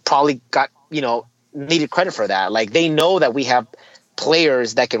probably got, needed credit for that. Like, they know that we have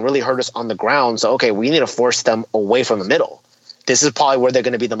players that can really hurt us on the ground. So, okay, we need to force them away from the middle. This is probably where they're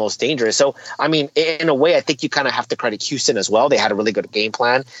going to be the most dangerous. So, I mean, in a way, I think you kind of have to credit Houston as well. They had a really good game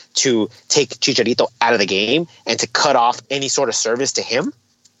plan to take Chicharito out of the game and to cut off any sort of service to him.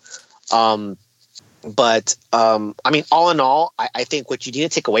 I mean, all in all, I think what you need to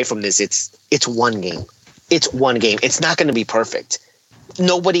take away from this, it's one game. It's one game. It's not going to be perfect.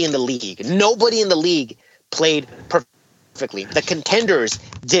 Nobody in the league played perfectly. The contenders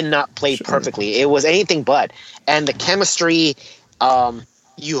did not play perfectly. It was anything but. And the chemistry,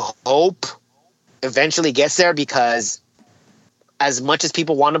 you hope eventually gets there, because as much as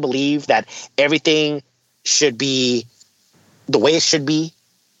people want to believe that everything should be the way it should be,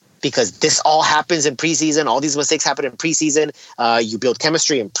 because this all happens in preseason, all these mistakes happen in preseason, you build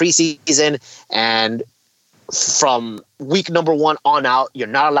chemistry in preseason, and from week number 1 on out, you're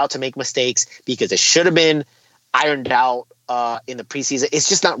not allowed to make mistakes because it should have been ironed out in the preseason. It's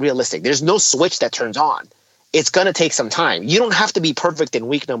just not realistic. There's no switch that turns on. It's going to take some time. You don't have to be perfect in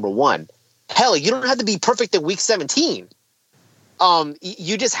week number 1. Hell, you don't have to be perfect in week 17.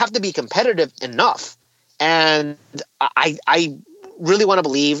 You just have to be competitive enough. And I really want to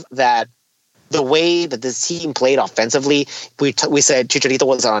believe that the way that this team played offensively, we said Chicharito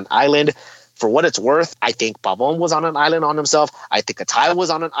was on an island. For what it's worth, I think Pavon was on an island on himself. I think Atai was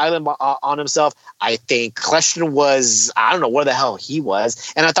on an island on himself. I think Kleshner was, I don't know where the hell he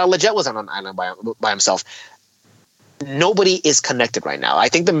was. And I thought Lletget was on an island by himself. nobody is connected right now. I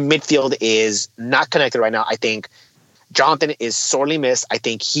think the midfield is not connected right now. I think Jonathan is sorely missed. I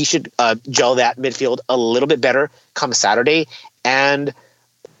think he should gel that midfield a little bit better come Saturday. And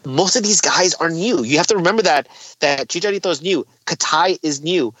most of these guys are new. You have to remember that Chicharito is new. Katai is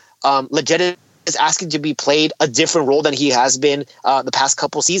new. Leggett is asking to be played a different role than he has been the past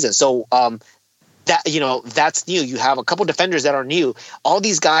couple seasons. So that's new. You have a couple defenders that are new. All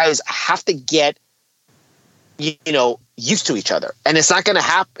these guys have to get used to each other, and it's not going to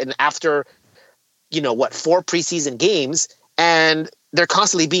happen after 4 preseason games, and they're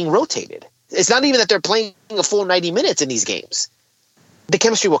constantly being rotated. It's not even that they're playing a full 90 minutes in these games. The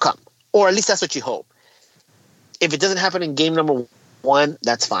chemistry will come, or at least that's what you hope. If it doesn't happen in game number 1,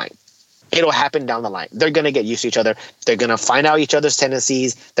 that's fine. It'll happen down the line. They're going to get used to each other. They're going to find out each other's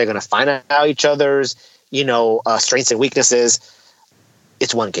tendencies. They're going to find out each other's, strengths and weaknesses.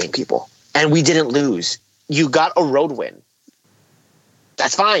 It's one game, people. And we didn't lose. You got a road win.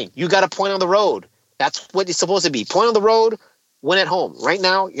 That's fine. You got a point on the road. That's what it's supposed to be. Point on the road, win at home. Right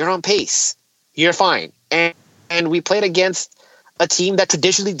now, you're on pace. You're fine. And we played against a team that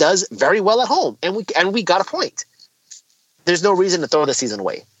traditionally does very well at home. And we got a point. There's no reason to throw the season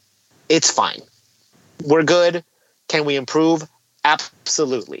away. It's fine. We're good. Can we improve?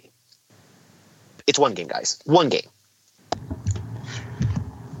 Absolutely. It's one game, guys. One game.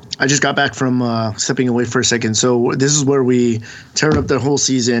 I just got back from stepping away for a second. So this is where we tear up the whole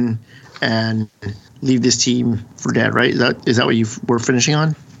season and leave this team for dead, right? Is that what you were finishing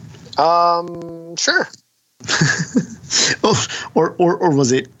on? Sure. or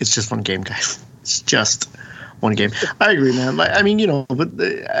was it? It's just one game, guys. It's just one game. I agree, man. But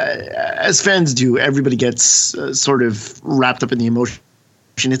as fans do, everybody gets sort of wrapped up in the emotion.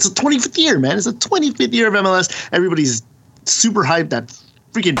 It's a 25th year, man. It's a 25th year of MLS. Everybody's super hyped. That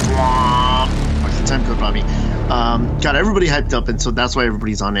freaking what's the time code, Bobby? Got everybody hyped up, and so that's why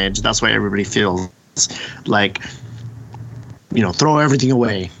everybody's on edge. That's why everybody feels like, throw everything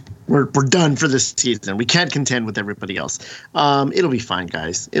away. We're done for this season. We can't contend with everybody else. It'll be fine,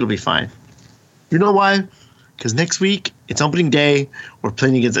 guys. It'll be fine. You know why? Because next week, it's opening day. We're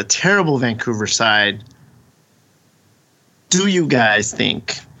playing against a terrible Vancouver side. Do you guys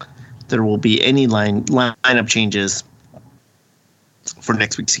think there will be any lineup changes for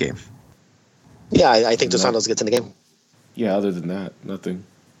next week's game? Yeah, I think Dos Santos gets in the game. Yeah, other than that, nothing.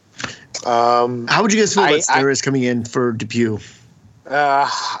 How would you guys feel about Steres coming in for DePuy?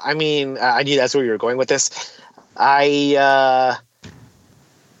 I knew that's where you were going with this. I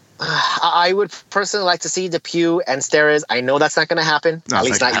would personally like to see DePuy and Steres. I know that's not going to happen. At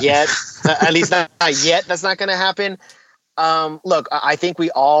least not yet. At least not yet. That's not going to happen. Look, I think we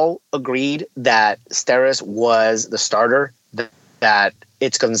all agreed that Steres was the starter, that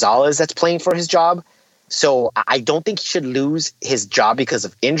it's Gonzalez that's playing for his job. So I don't think he should lose his job because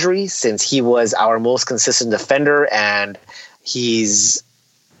of injury, since he was our most consistent defender and he's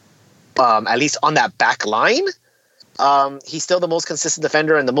at least on that back line. He's still the most consistent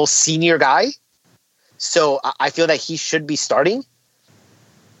defender and the most senior guy. So I feel that he should be starting.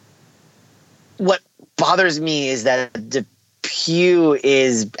 What bothers me is that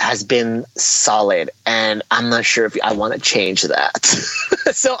DePuy has been solid, and I'm not sure if I want to change that.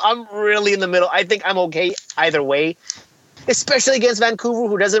 So I'm really in the middle. I think I'm okay either way, especially against Vancouver,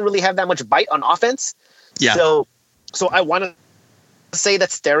 who doesn't really have that much bite on offense. Yeah. So I want to say that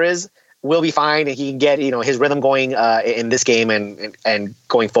Steres will be fine, and he can get his rhythm going in this game and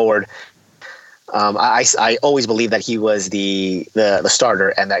going forward. I always believed that he was the starter,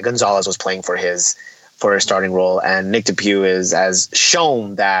 and that Gonzalez was playing for his starting role. And Nick DePuy has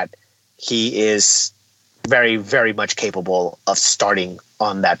shown that he is very, very much capable of starting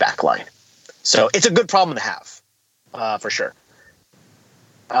on that back line. So it's a good problem to have, for sure.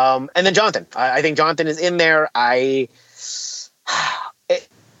 And then Jonathan, I think Jonathan is in there.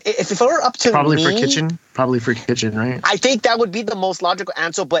 If it were up to probably me, for Kitchen, right? I think that would be the most logical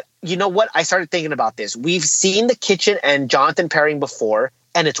answer. But you know what? I started thinking about this. We've seen the Kitchen and Jonathan pairing before,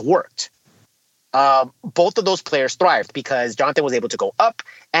 and it's worked. Both of those players thrived because Jonathan was able to go up,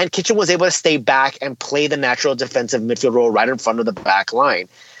 and Kitchen was able to stay back and play the natural defensive midfield role right in front of the back line.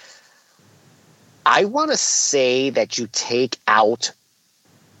 I want to say that you take out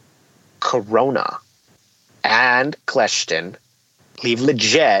Corona and Kleshton, leave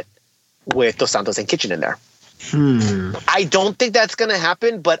Leggett with Dos Santos and Kitchen in there. I don't think that's going to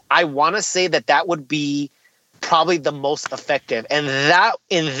happen, but I want to say that would be probably the most effective. And that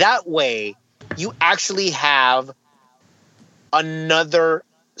in that way, you actually have another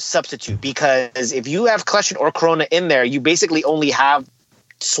substitute, because if you have Kleshton or Corona in there, you basically only have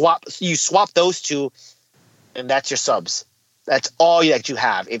swap those two and that's your subs. That's all that you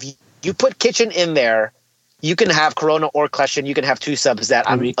have. If you put Kitchen in there, you can have Corona or Kljestan. You can have 2 subs that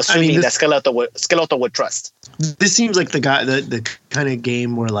I'm assuming that Schelotto would trust. This seems like the kind of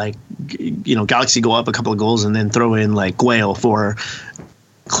game where, like, you know, Galaxy go up a couple of goals and then throw in like Guayo for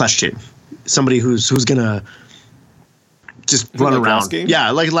Kljestan, somebody who's gonna just run around.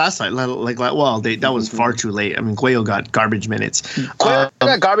 Yeah, like last night. That was far too late. I mean, Guayo got garbage minutes. Guayo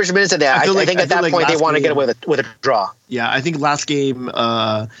got garbage minutes, and I think at that point they want to get away with a draw. Yeah, I think last game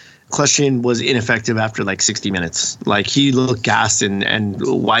Kljestan was ineffective after like 60 minutes. Like, he looked gassed, and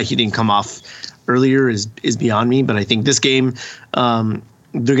why he didn't come off earlier is beyond me. But I think this game, they're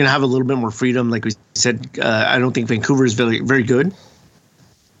going to have a little bit more freedom. Like we said, I don't think Vancouver is very, very good.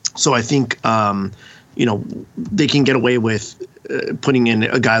 So I think, you know, they can get away with putting in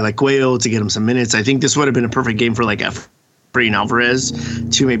a guy like Guayo to get him some minutes. I think this would have been a perfect game for like Efrain Alvarez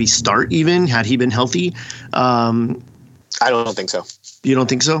to maybe start, even had he been healthy. I don't think so. You don't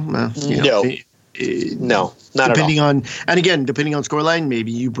think so? No, not depending at all. Depending on scoreline,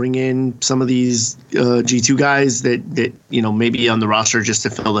 maybe you bring in some of these G2 guys that you know, maybe on the roster just to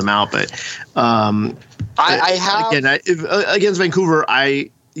fill them out. But against Vancouver,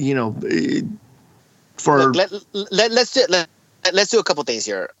 let's do a couple things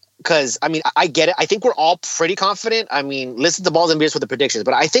here, because I mean, I get it. I think we're all pretty confident. I mean, listen to Balls and Beers for the predictions,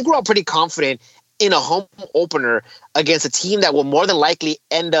 but I think we're all pretty confident in a home opener against a team that will more than likely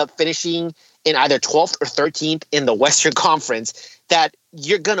end up finishing in either 12th or 13th in the Western Conference, that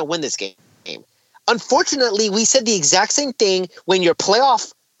you're going to win this game. Unfortunately, we said the exact same thing when your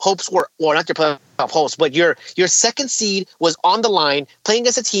playoff hopes were, well, not your playoff hopes, but your second seed was on the line, playing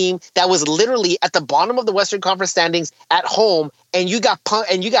against a team that was literally at the bottom of the Western Conference standings at home, and you got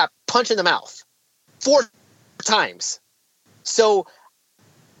punched in the mouth 4 times. So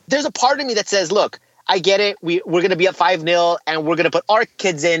there's a part of me that says, look, I get it. We're going to be up 5-0, and we're going to put our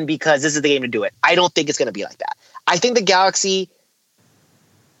kids in because this is the game to do it. I don't think it's going to be like that. I think the Galaxy...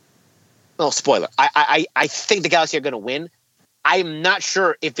 Oh, spoiler. I think the Galaxy are going to win. I'm not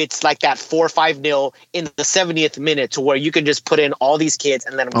sure if it's like that 4-5-0 in the 70th minute to where you can just put in all these kids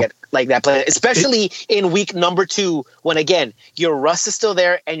and let them get like that play, especially in week number 2 when, again, your rust is still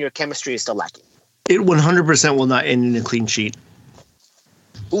there and your chemistry is still lacking. It 100% will not end in a clean sheet.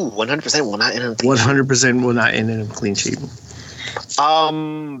 Ooh, 100% will not end in a clean sheet. 100% will not end in a clean sheet.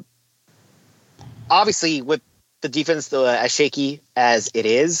 Obviously, with the defense as shaky as it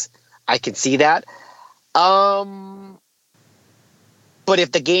is, I can see that. But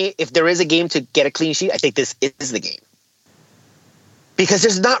if there is a game to get a clean sheet, I think this is the game. Because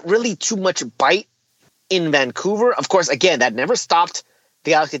there's not really too much bite in Vancouver. Of course, again, that never stopped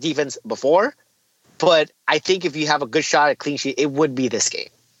the Galaxy defense before. But I think if you have a good shot at clean sheet, it would be this game.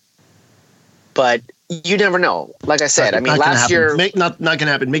 But you never know. Like I said, I mean, last year... Not going to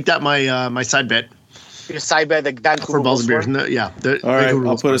happen. Make that my side bet. Your side bet, the Vancouver for Balls and Beers. No, yeah. All right,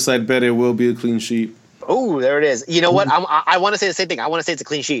 I'll put a side bet. It will be a clean sheet. Oh, there it is. You know what? I want to say the same thing. I want to say it's a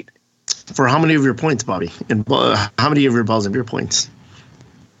clean sheet. For how many of your points, Bobby? And how many of your Balls and Beer points?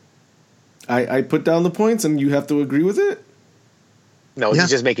 I put down the points, and you have to agree with it? No, he's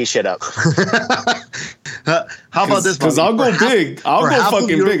just making shit up. How about this? Because I'll go big. I'll go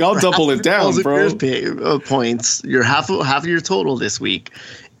fucking big. I'll double it down, bro. Points. You're half of your total this week.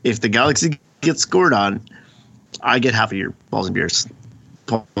 If the Galaxy gets scored on, I get half of your Balls and Beers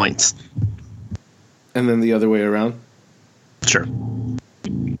points. And then the other way around? Sure.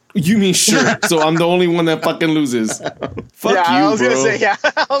 You mean sure? So I'm the only one that fucking loses. Fuck you, I was bro. Gonna say, yeah.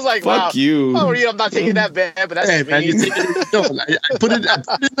 I was like, fuck you. Oh, I'm not taking that bet, but that's hey, man, you take it or you don't. I put it on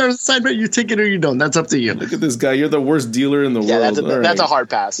the side bet. You take it or you don't. That's up to you. Look at this guy. You're the worst dealer in the world. That's a hard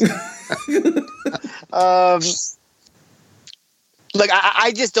pass. Look,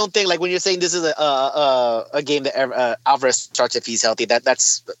 I just don't think, like, when you're saying this is a game that Alvarez starts if he's healthy,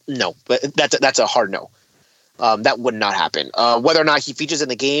 that's no. But that's a hard no. That would not happen. Whether or not he features in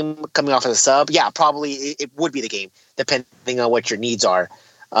the game coming off as a sub, yeah, probably it would be the game, depending on what your needs are.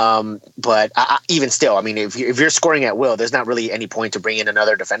 But even still, I mean, if you're scoring at will, there's not really any point to bring in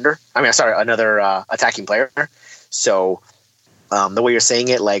another defender. Another attacking player. So the way you're saying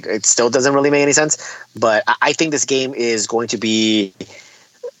it, like, it still doesn't really make any sense. But I think this game is going to be...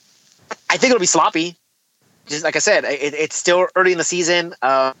 I think it'll be sloppy. Just like I said, it's still early in the season.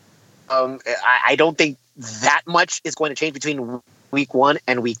 I don't think that much is going to change between week 1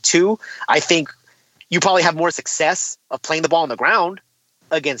 and week 2. I think you probably have more success of playing the ball on the ground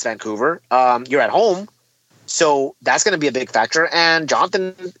against Vancouver. You're at home, so that's going to be a big factor. And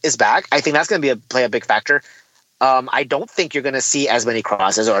Jonathan is back. I think that's going to play a big factor. I don't think you're going to see as many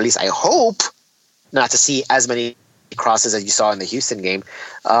crosses, or at least I hope not to see as many crosses as you saw in the Houston game.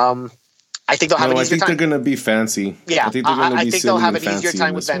 I think they'll have an easier time. They're going to be fancy. Yeah, I think they'll have an easier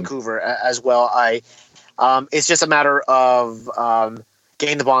time with Vancouver as well. It's just a matter of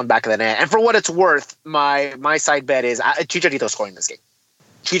getting the ball in the back of the net. And for what it's worth, my side bet is Chicharito scoring this game.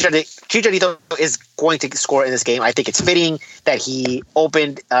 Chicharito is going to score in this game. I think it's fitting that he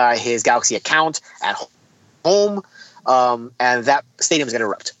opened his Galaxy account at home, and that stadium is going to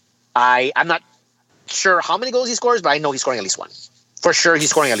erupt. I'm not sure how many goals he scores, but I know he's scoring at least one. For sure, he's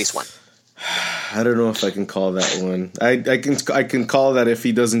scoring at least one. I don't know if I can call that one. I can call that if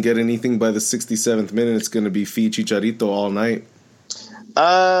he doesn't get anything by the 67th minute, it's going to be feed Chicharito all night.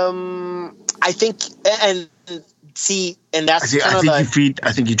 I think that's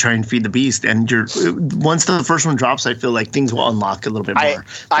I think you try and feed the beast, and once the first one drops, I feel like things will unlock a little bit more.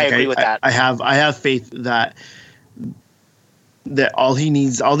 I agree with that. I have faith that all they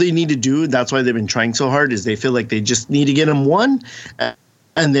need to do, that's why they've been trying so hard, is they feel like they just need to get him one,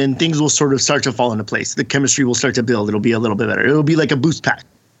 and then things will sort of start to fall into place. The chemistry will start to build. It'll be a little bit better. It'll be like a boost pack.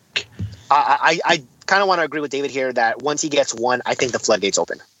 I kind of want to agree with David here that once he gets one, I think the floodgates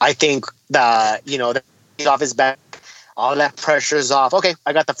open. I think the off his back, all that pressure is off. Okay,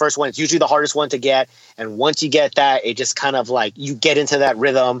 I got the first one. It's usually the hardest one to get, and once you get that, it just kind of like you get into that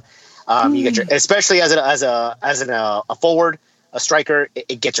rhythm. You get especially as a forward, a striker,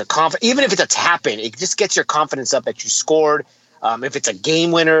 it gets your confidence. Even if it's a tap in, it just gets your confidence up that you scored. If it's a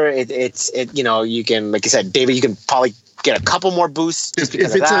game winner, you can, like you said, David, you can probably get a couple more boosts. If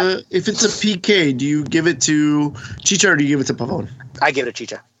it's a PK, do you give it to Chicha or do you give it to Pavon? I give it to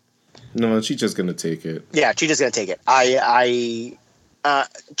Chicha. No, Chicha's gonna take it. Yeah, Chicha's gonna take it.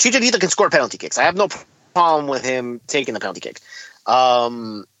 Chicha either can score penalty kicks. I have no problem with him taking the penalty kick.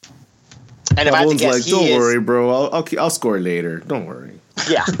 And if I have to guess, don't worry, bro. I'll score later. Don't worry.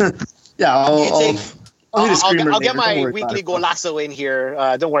 Yeah, yeah. I'll get my weekly golazo in here.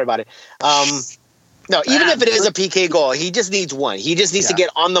 Don't worry about it. No, even if it is a PK goal, he just needs one. He just needs to get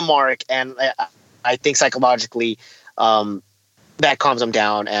on the mark, and I think psychologically that calms him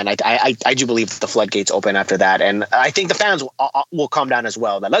down. And I do believe the floodgates open after that, and I think the fans will calm down as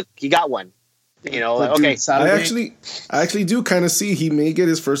well. That look, he got one. Okay. I actually do kind of see he may get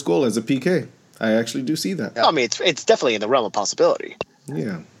his first goal as a PK. I actually do see that. I mean, it's definitely in the realm of possibility.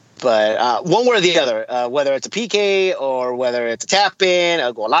 Yeah. But one way or the other, whether it's a PK or whether it's a tap in,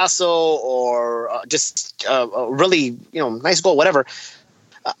 a golazo, or just a really nice goal, whatever,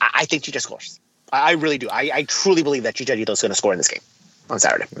 I think Chicha scores. I really do. I truly believe that Chicharito is going to score in this game on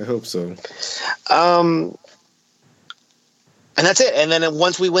Saturday. I hope so. And that's it. And then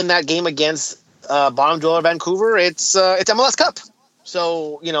once we win that game against bottom dweller Vancouver, it's MLS Cup.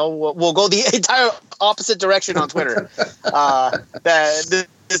 So we'll go the entire opposite direction on Twitter.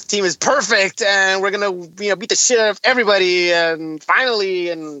 This team is perfect, and we're gonna beat the shit out of everybody, and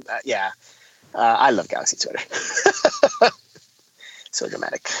finally, I love Galaxy Twitter. So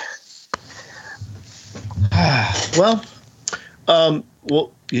dramatic. Well,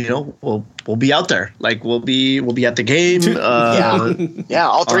 we'll be out there. Like we'll be at the game. Yeah,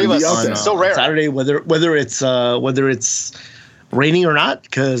 all three of us. It's so rare. Saturday, whether it's raining or not,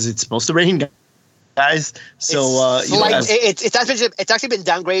 because it's supposed to rain, guys. So it's actually been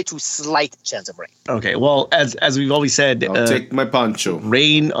downgraded to slight chance of rain. Okay, well, as we've always said, I'll take my poncho.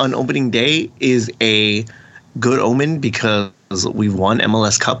 Rain on opening day is a good omen because we've won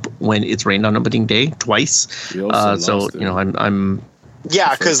MLS Cup when it's rained on opening day twice. I'm.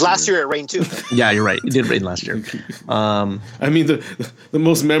 Yeah, because last year it rained too. Yeah, you're right. It did rain last year. I mean, the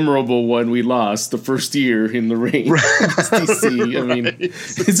most memorable one we lost the first year in the rain. DC. I mean,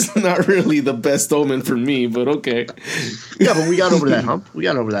 it's not really the best omen for me, but okay. Yeah, but we got over that hump.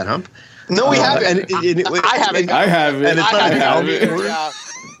 No, we haven't. I haven't. I haven't. And it's not a downpour.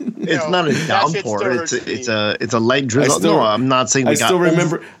 It's not a downpour. It's a light drizzle. I'm not saying we got over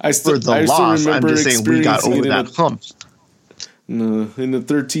the loss. I'm just saying we got over that hump. In the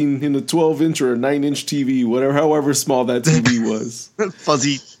 12-inch or 9-inch TV, however small that TV was.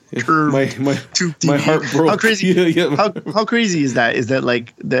 Fuzzy curve. My heart broke. How crazy? How crazy is that? Is that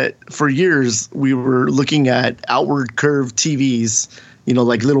like that? For years we were looking at outward curved TVs,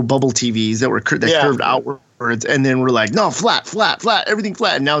 like little bubble TVs that curved outwards, and then we're like, no, flat, everything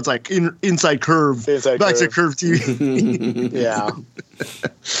flat, and now it's like inside curve, backside curved TV. Yeah.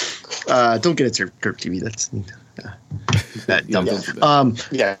 Don't get it to curved TV. That's. That dumb.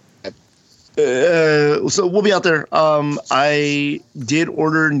 So we'll be out there. I did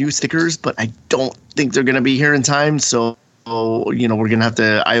order new stickers, but I don't think they're gonna be here in time. So we're gonna have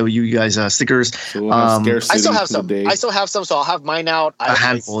to IOU you guys stickers. So I still have some. So I'll have mine out. A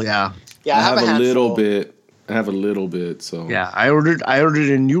handful, yeah. Yeah, I have a little bit. I have a little bit. So yeah, I ordered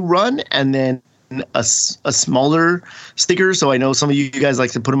a new run and then a smaller sticker. So I know some of you guys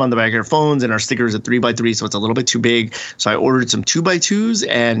like to put them on the back of your phones, and our sticker is a 3x3, so it's a little bit too big. So I ordered some 2x2s,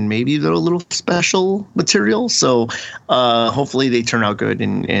 and maybe they're a little special material. So hopefully they turn out good,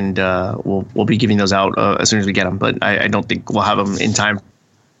 and we'll be giving those out as soon as we get them. But I don't think we'll have them in time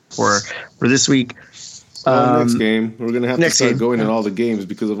for this week. Next game, we're gonna have to start going in all the games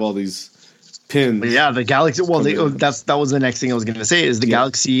because of all these pins. Yeah, the Galaxy. Well, that was the next thing I was going to say. Is the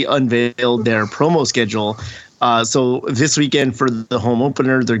Galaxy unveiled their promo schedule? So this weekend for the home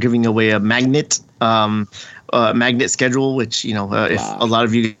opener, they're giving away a magnet schedule. Which if a lot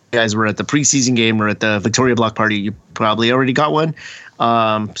of you guys were at the preseason game or at the Victoria Block Party, you probably already got one.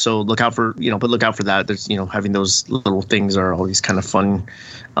 So look out for that. There's having those little things are always kind of fun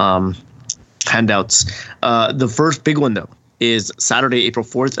handouts. The first big one though is Saturday, April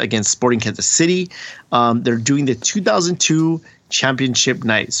 4th against Sporting Kansas City. They're doing the 2002 championship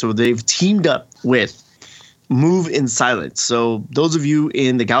night. So they've teamed up with Move in Silence. So those of you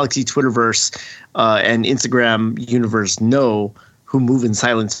in the Galaxy Twitterverse and Instagram universe know who Move in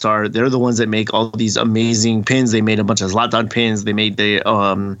Silence are. They're the ones that make all these amazing pins. They made a bunch of Zlatan pins. They made the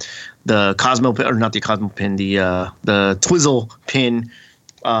Cosmo pin, or not the Cosmo pin, the Twizzle pin,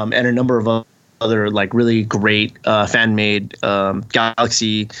 and a number of other like really great fan-made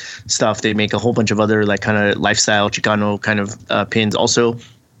Galaxy stuff. They make a whole bunch of other like kind of lifestyle Chicano kind of pins. Also,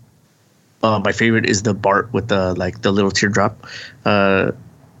 my favorite is the Bart with the little teardrop. But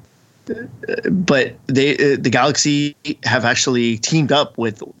the Galaxy have actually teamed up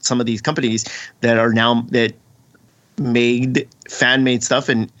with some of these companies that made fan-made stuff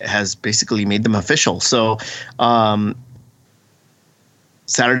and has basically made them official. So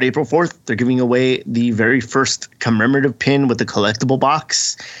Saturday, April 4th, they're giving away the very first commemorative pin with the collectible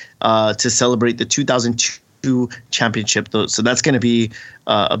box to celebrate the 2002 championship. So that's going to be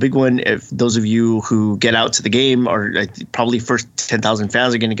a big one. If those of you who get out to the game are probably first 10,000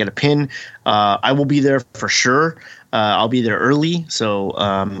 fans are going to get a pin. I will be there for sure. I'll be there early. So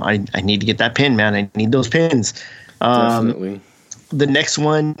I need to get that pin, man. I need those pins. Definitely. The next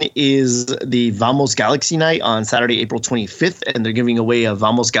one is the Vamos Galaxy Night on Saturday, April 25th, and they're giving away a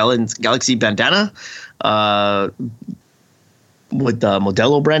Vamos Galaxy bandana with the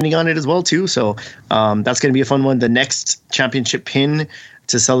Modelo branding on it as well, too. So that's going to be a fun one. The next championship pin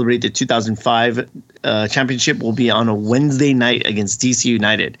to celebrate the 2005 championship will be on a Wednesday night against DC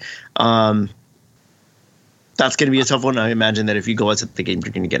United. That's going to be a tough one. I imagine that if you go out to the game,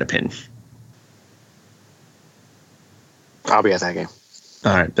 you're going to get a pin. I'll be at that game.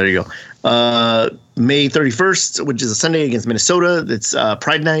 All right, there you go. May 31st, which is a Sunday against Minnesota. It's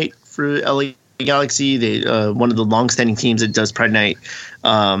Pride Night for LA Galaxy. They one of the long-standing teams that does Pride Night.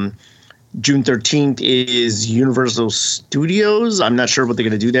 June 13th is Universal Studios. I'm not sure what they're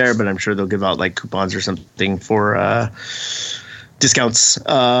going to do there, but I'm sure they'll give out like coupons or something for discounts.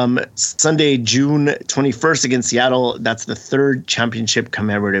 Sunday, June 21st against Seattle. That's the third championship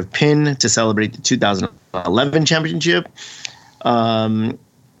commemorative pin to celebrate the 2011 championship. The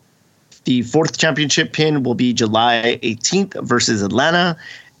fourth championship pin will be July 18th versus Atlanta.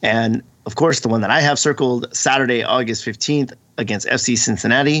 And, of course, the one that I have circled, Saturday, August 15th against FC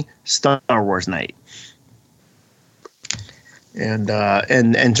Cincinnati, Star Wars Night. And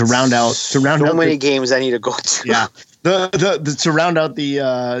to round out so many games I need to go to. Yeah. The to round out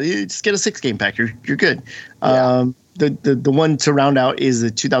the you just get a 6-game pack. You're good. Yeah. The one to round out is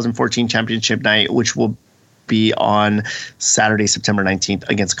the 2014 championship night, which will be on Saturday, September 19th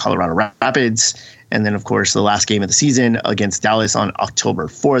against Colorado Rapids. And then, of course, the last game of the season against Dallas on October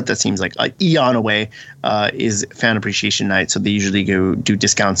 4th. That seems like an eon away, is Fan Appreciation Night. So they usually go do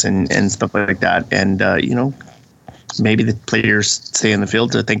discounts and stuff like that. And, maybe the players stay in the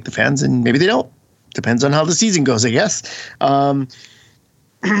field to thank the fans, and maybe they don't. Depends on how the season goes, I guess.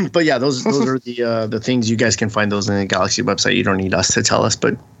 But yeah, those are the things. You guys can find those in the Galaxy website. You don't need us to tell us,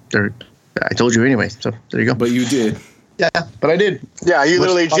 but I told you anyway. So there you go. But you did. Yeah, but I did. Yeah, you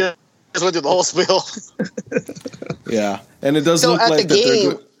literally just went through the whole spiel. Yeah, and it does look like that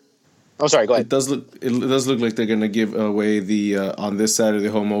they're good. I'm sorry. Go ahead. It does look like they're going to give away the on this Saturday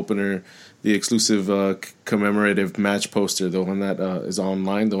home opener, the exclusive commemorative match poster, the one that is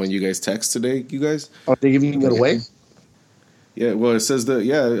online, the one you guys text today, you guys. Are they giving it away? Yeah, well, it says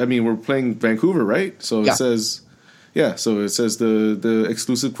I mean, we're playing Vancouver, right? So it says, the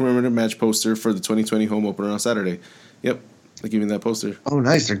exclusive commemorative match poster for the 2020 home opener on Saturday. Yep, they're giving that poster. Oh,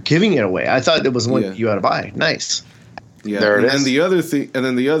 nice. They're giving it away. I thought it was one you had to buy. Nice. Yeah, there it is. And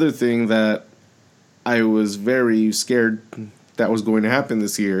then the other thing that I was very scared that was going to happen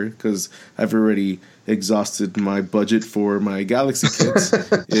this year, because I've already exhausted my budget for my Galaxy kits,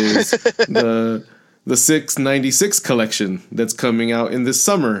 is the 696 collection that's coming out in this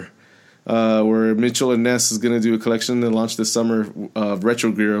summer, where Mitchell and Ness is going to do a collection and launch this summer of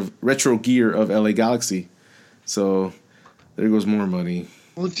retro gear of LA Galaxy. So there goes more money.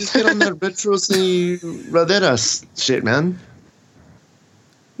 Well, just get on that Retros y Raderas shit, man.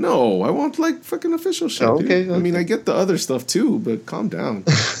 No, I want like fucking official shit. Oh, okay, okay. I mean, I get the other stuff too, but calm down.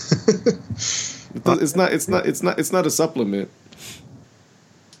 It's not a supplement.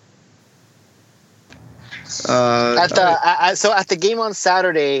 At the game on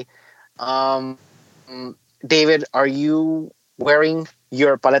Saturday, David, are you wearing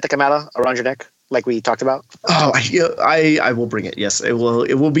your paleta quemada around your neck like we talked about? Oh, I will bring it. Yes, it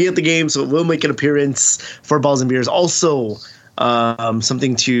will be at the game, so it will make an appearance for Balls and Beers. Also,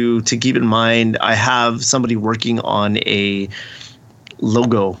 something to keep in mind, I have somebody working on a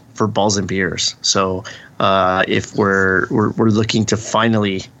logo for Balls and Beers. So if we're looking to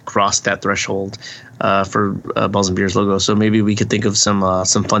finally cross that threshold for Balls and Beers logo, so maybe we could think of some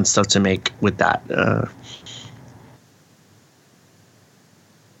fun stuff to make with that.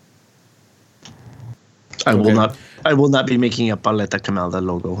 I will not be making a Paleta Quemada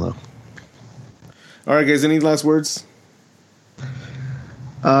logo though. All right, guys. Any last words?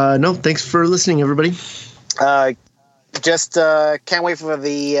 No. Thanks for listening, everybody. Just can't wait for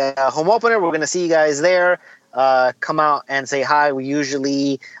the home opener. We're going to see you guys there. Come out and say hi. We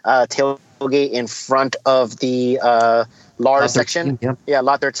usually tailgate in front of the Lars section. Yeah,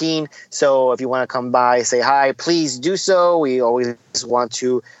 lot 13. So if you want to come by, say hi, please do so. We always want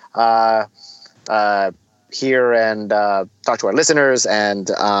to hear and talk to our listeners, and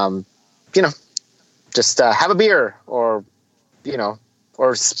just have a beer, or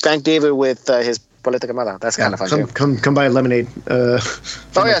or spank David with his paleta quemada. That's kind of fun too. Come buy a lemonade.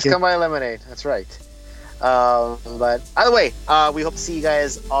 Come buy a lemonade. That's right. But either way, we hope to see you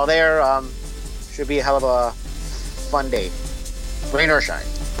guys all there. Should be a hell of a fun day, rain or shine.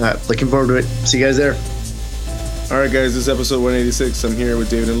 Looking forward to it. See you guys there. All right, guys, this is episode 186. I'm here with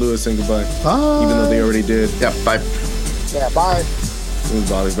David and Lewis saying goodbye. Bye. Even though they already did. Yeah, bye. Yeah, bye.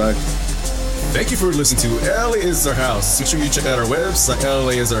 Bye. Thank you for listening to LA is Our House. Make sure you check out our website,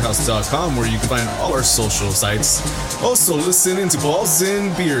 laisourhouse.com, where you can find all our social sites. Also, listen into Balls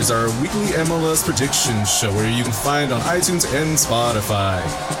and Beers, our weekly MLS prediction show, where you can find on iTunes and Spotify.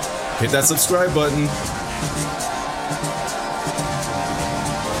 Hit that subscribe button.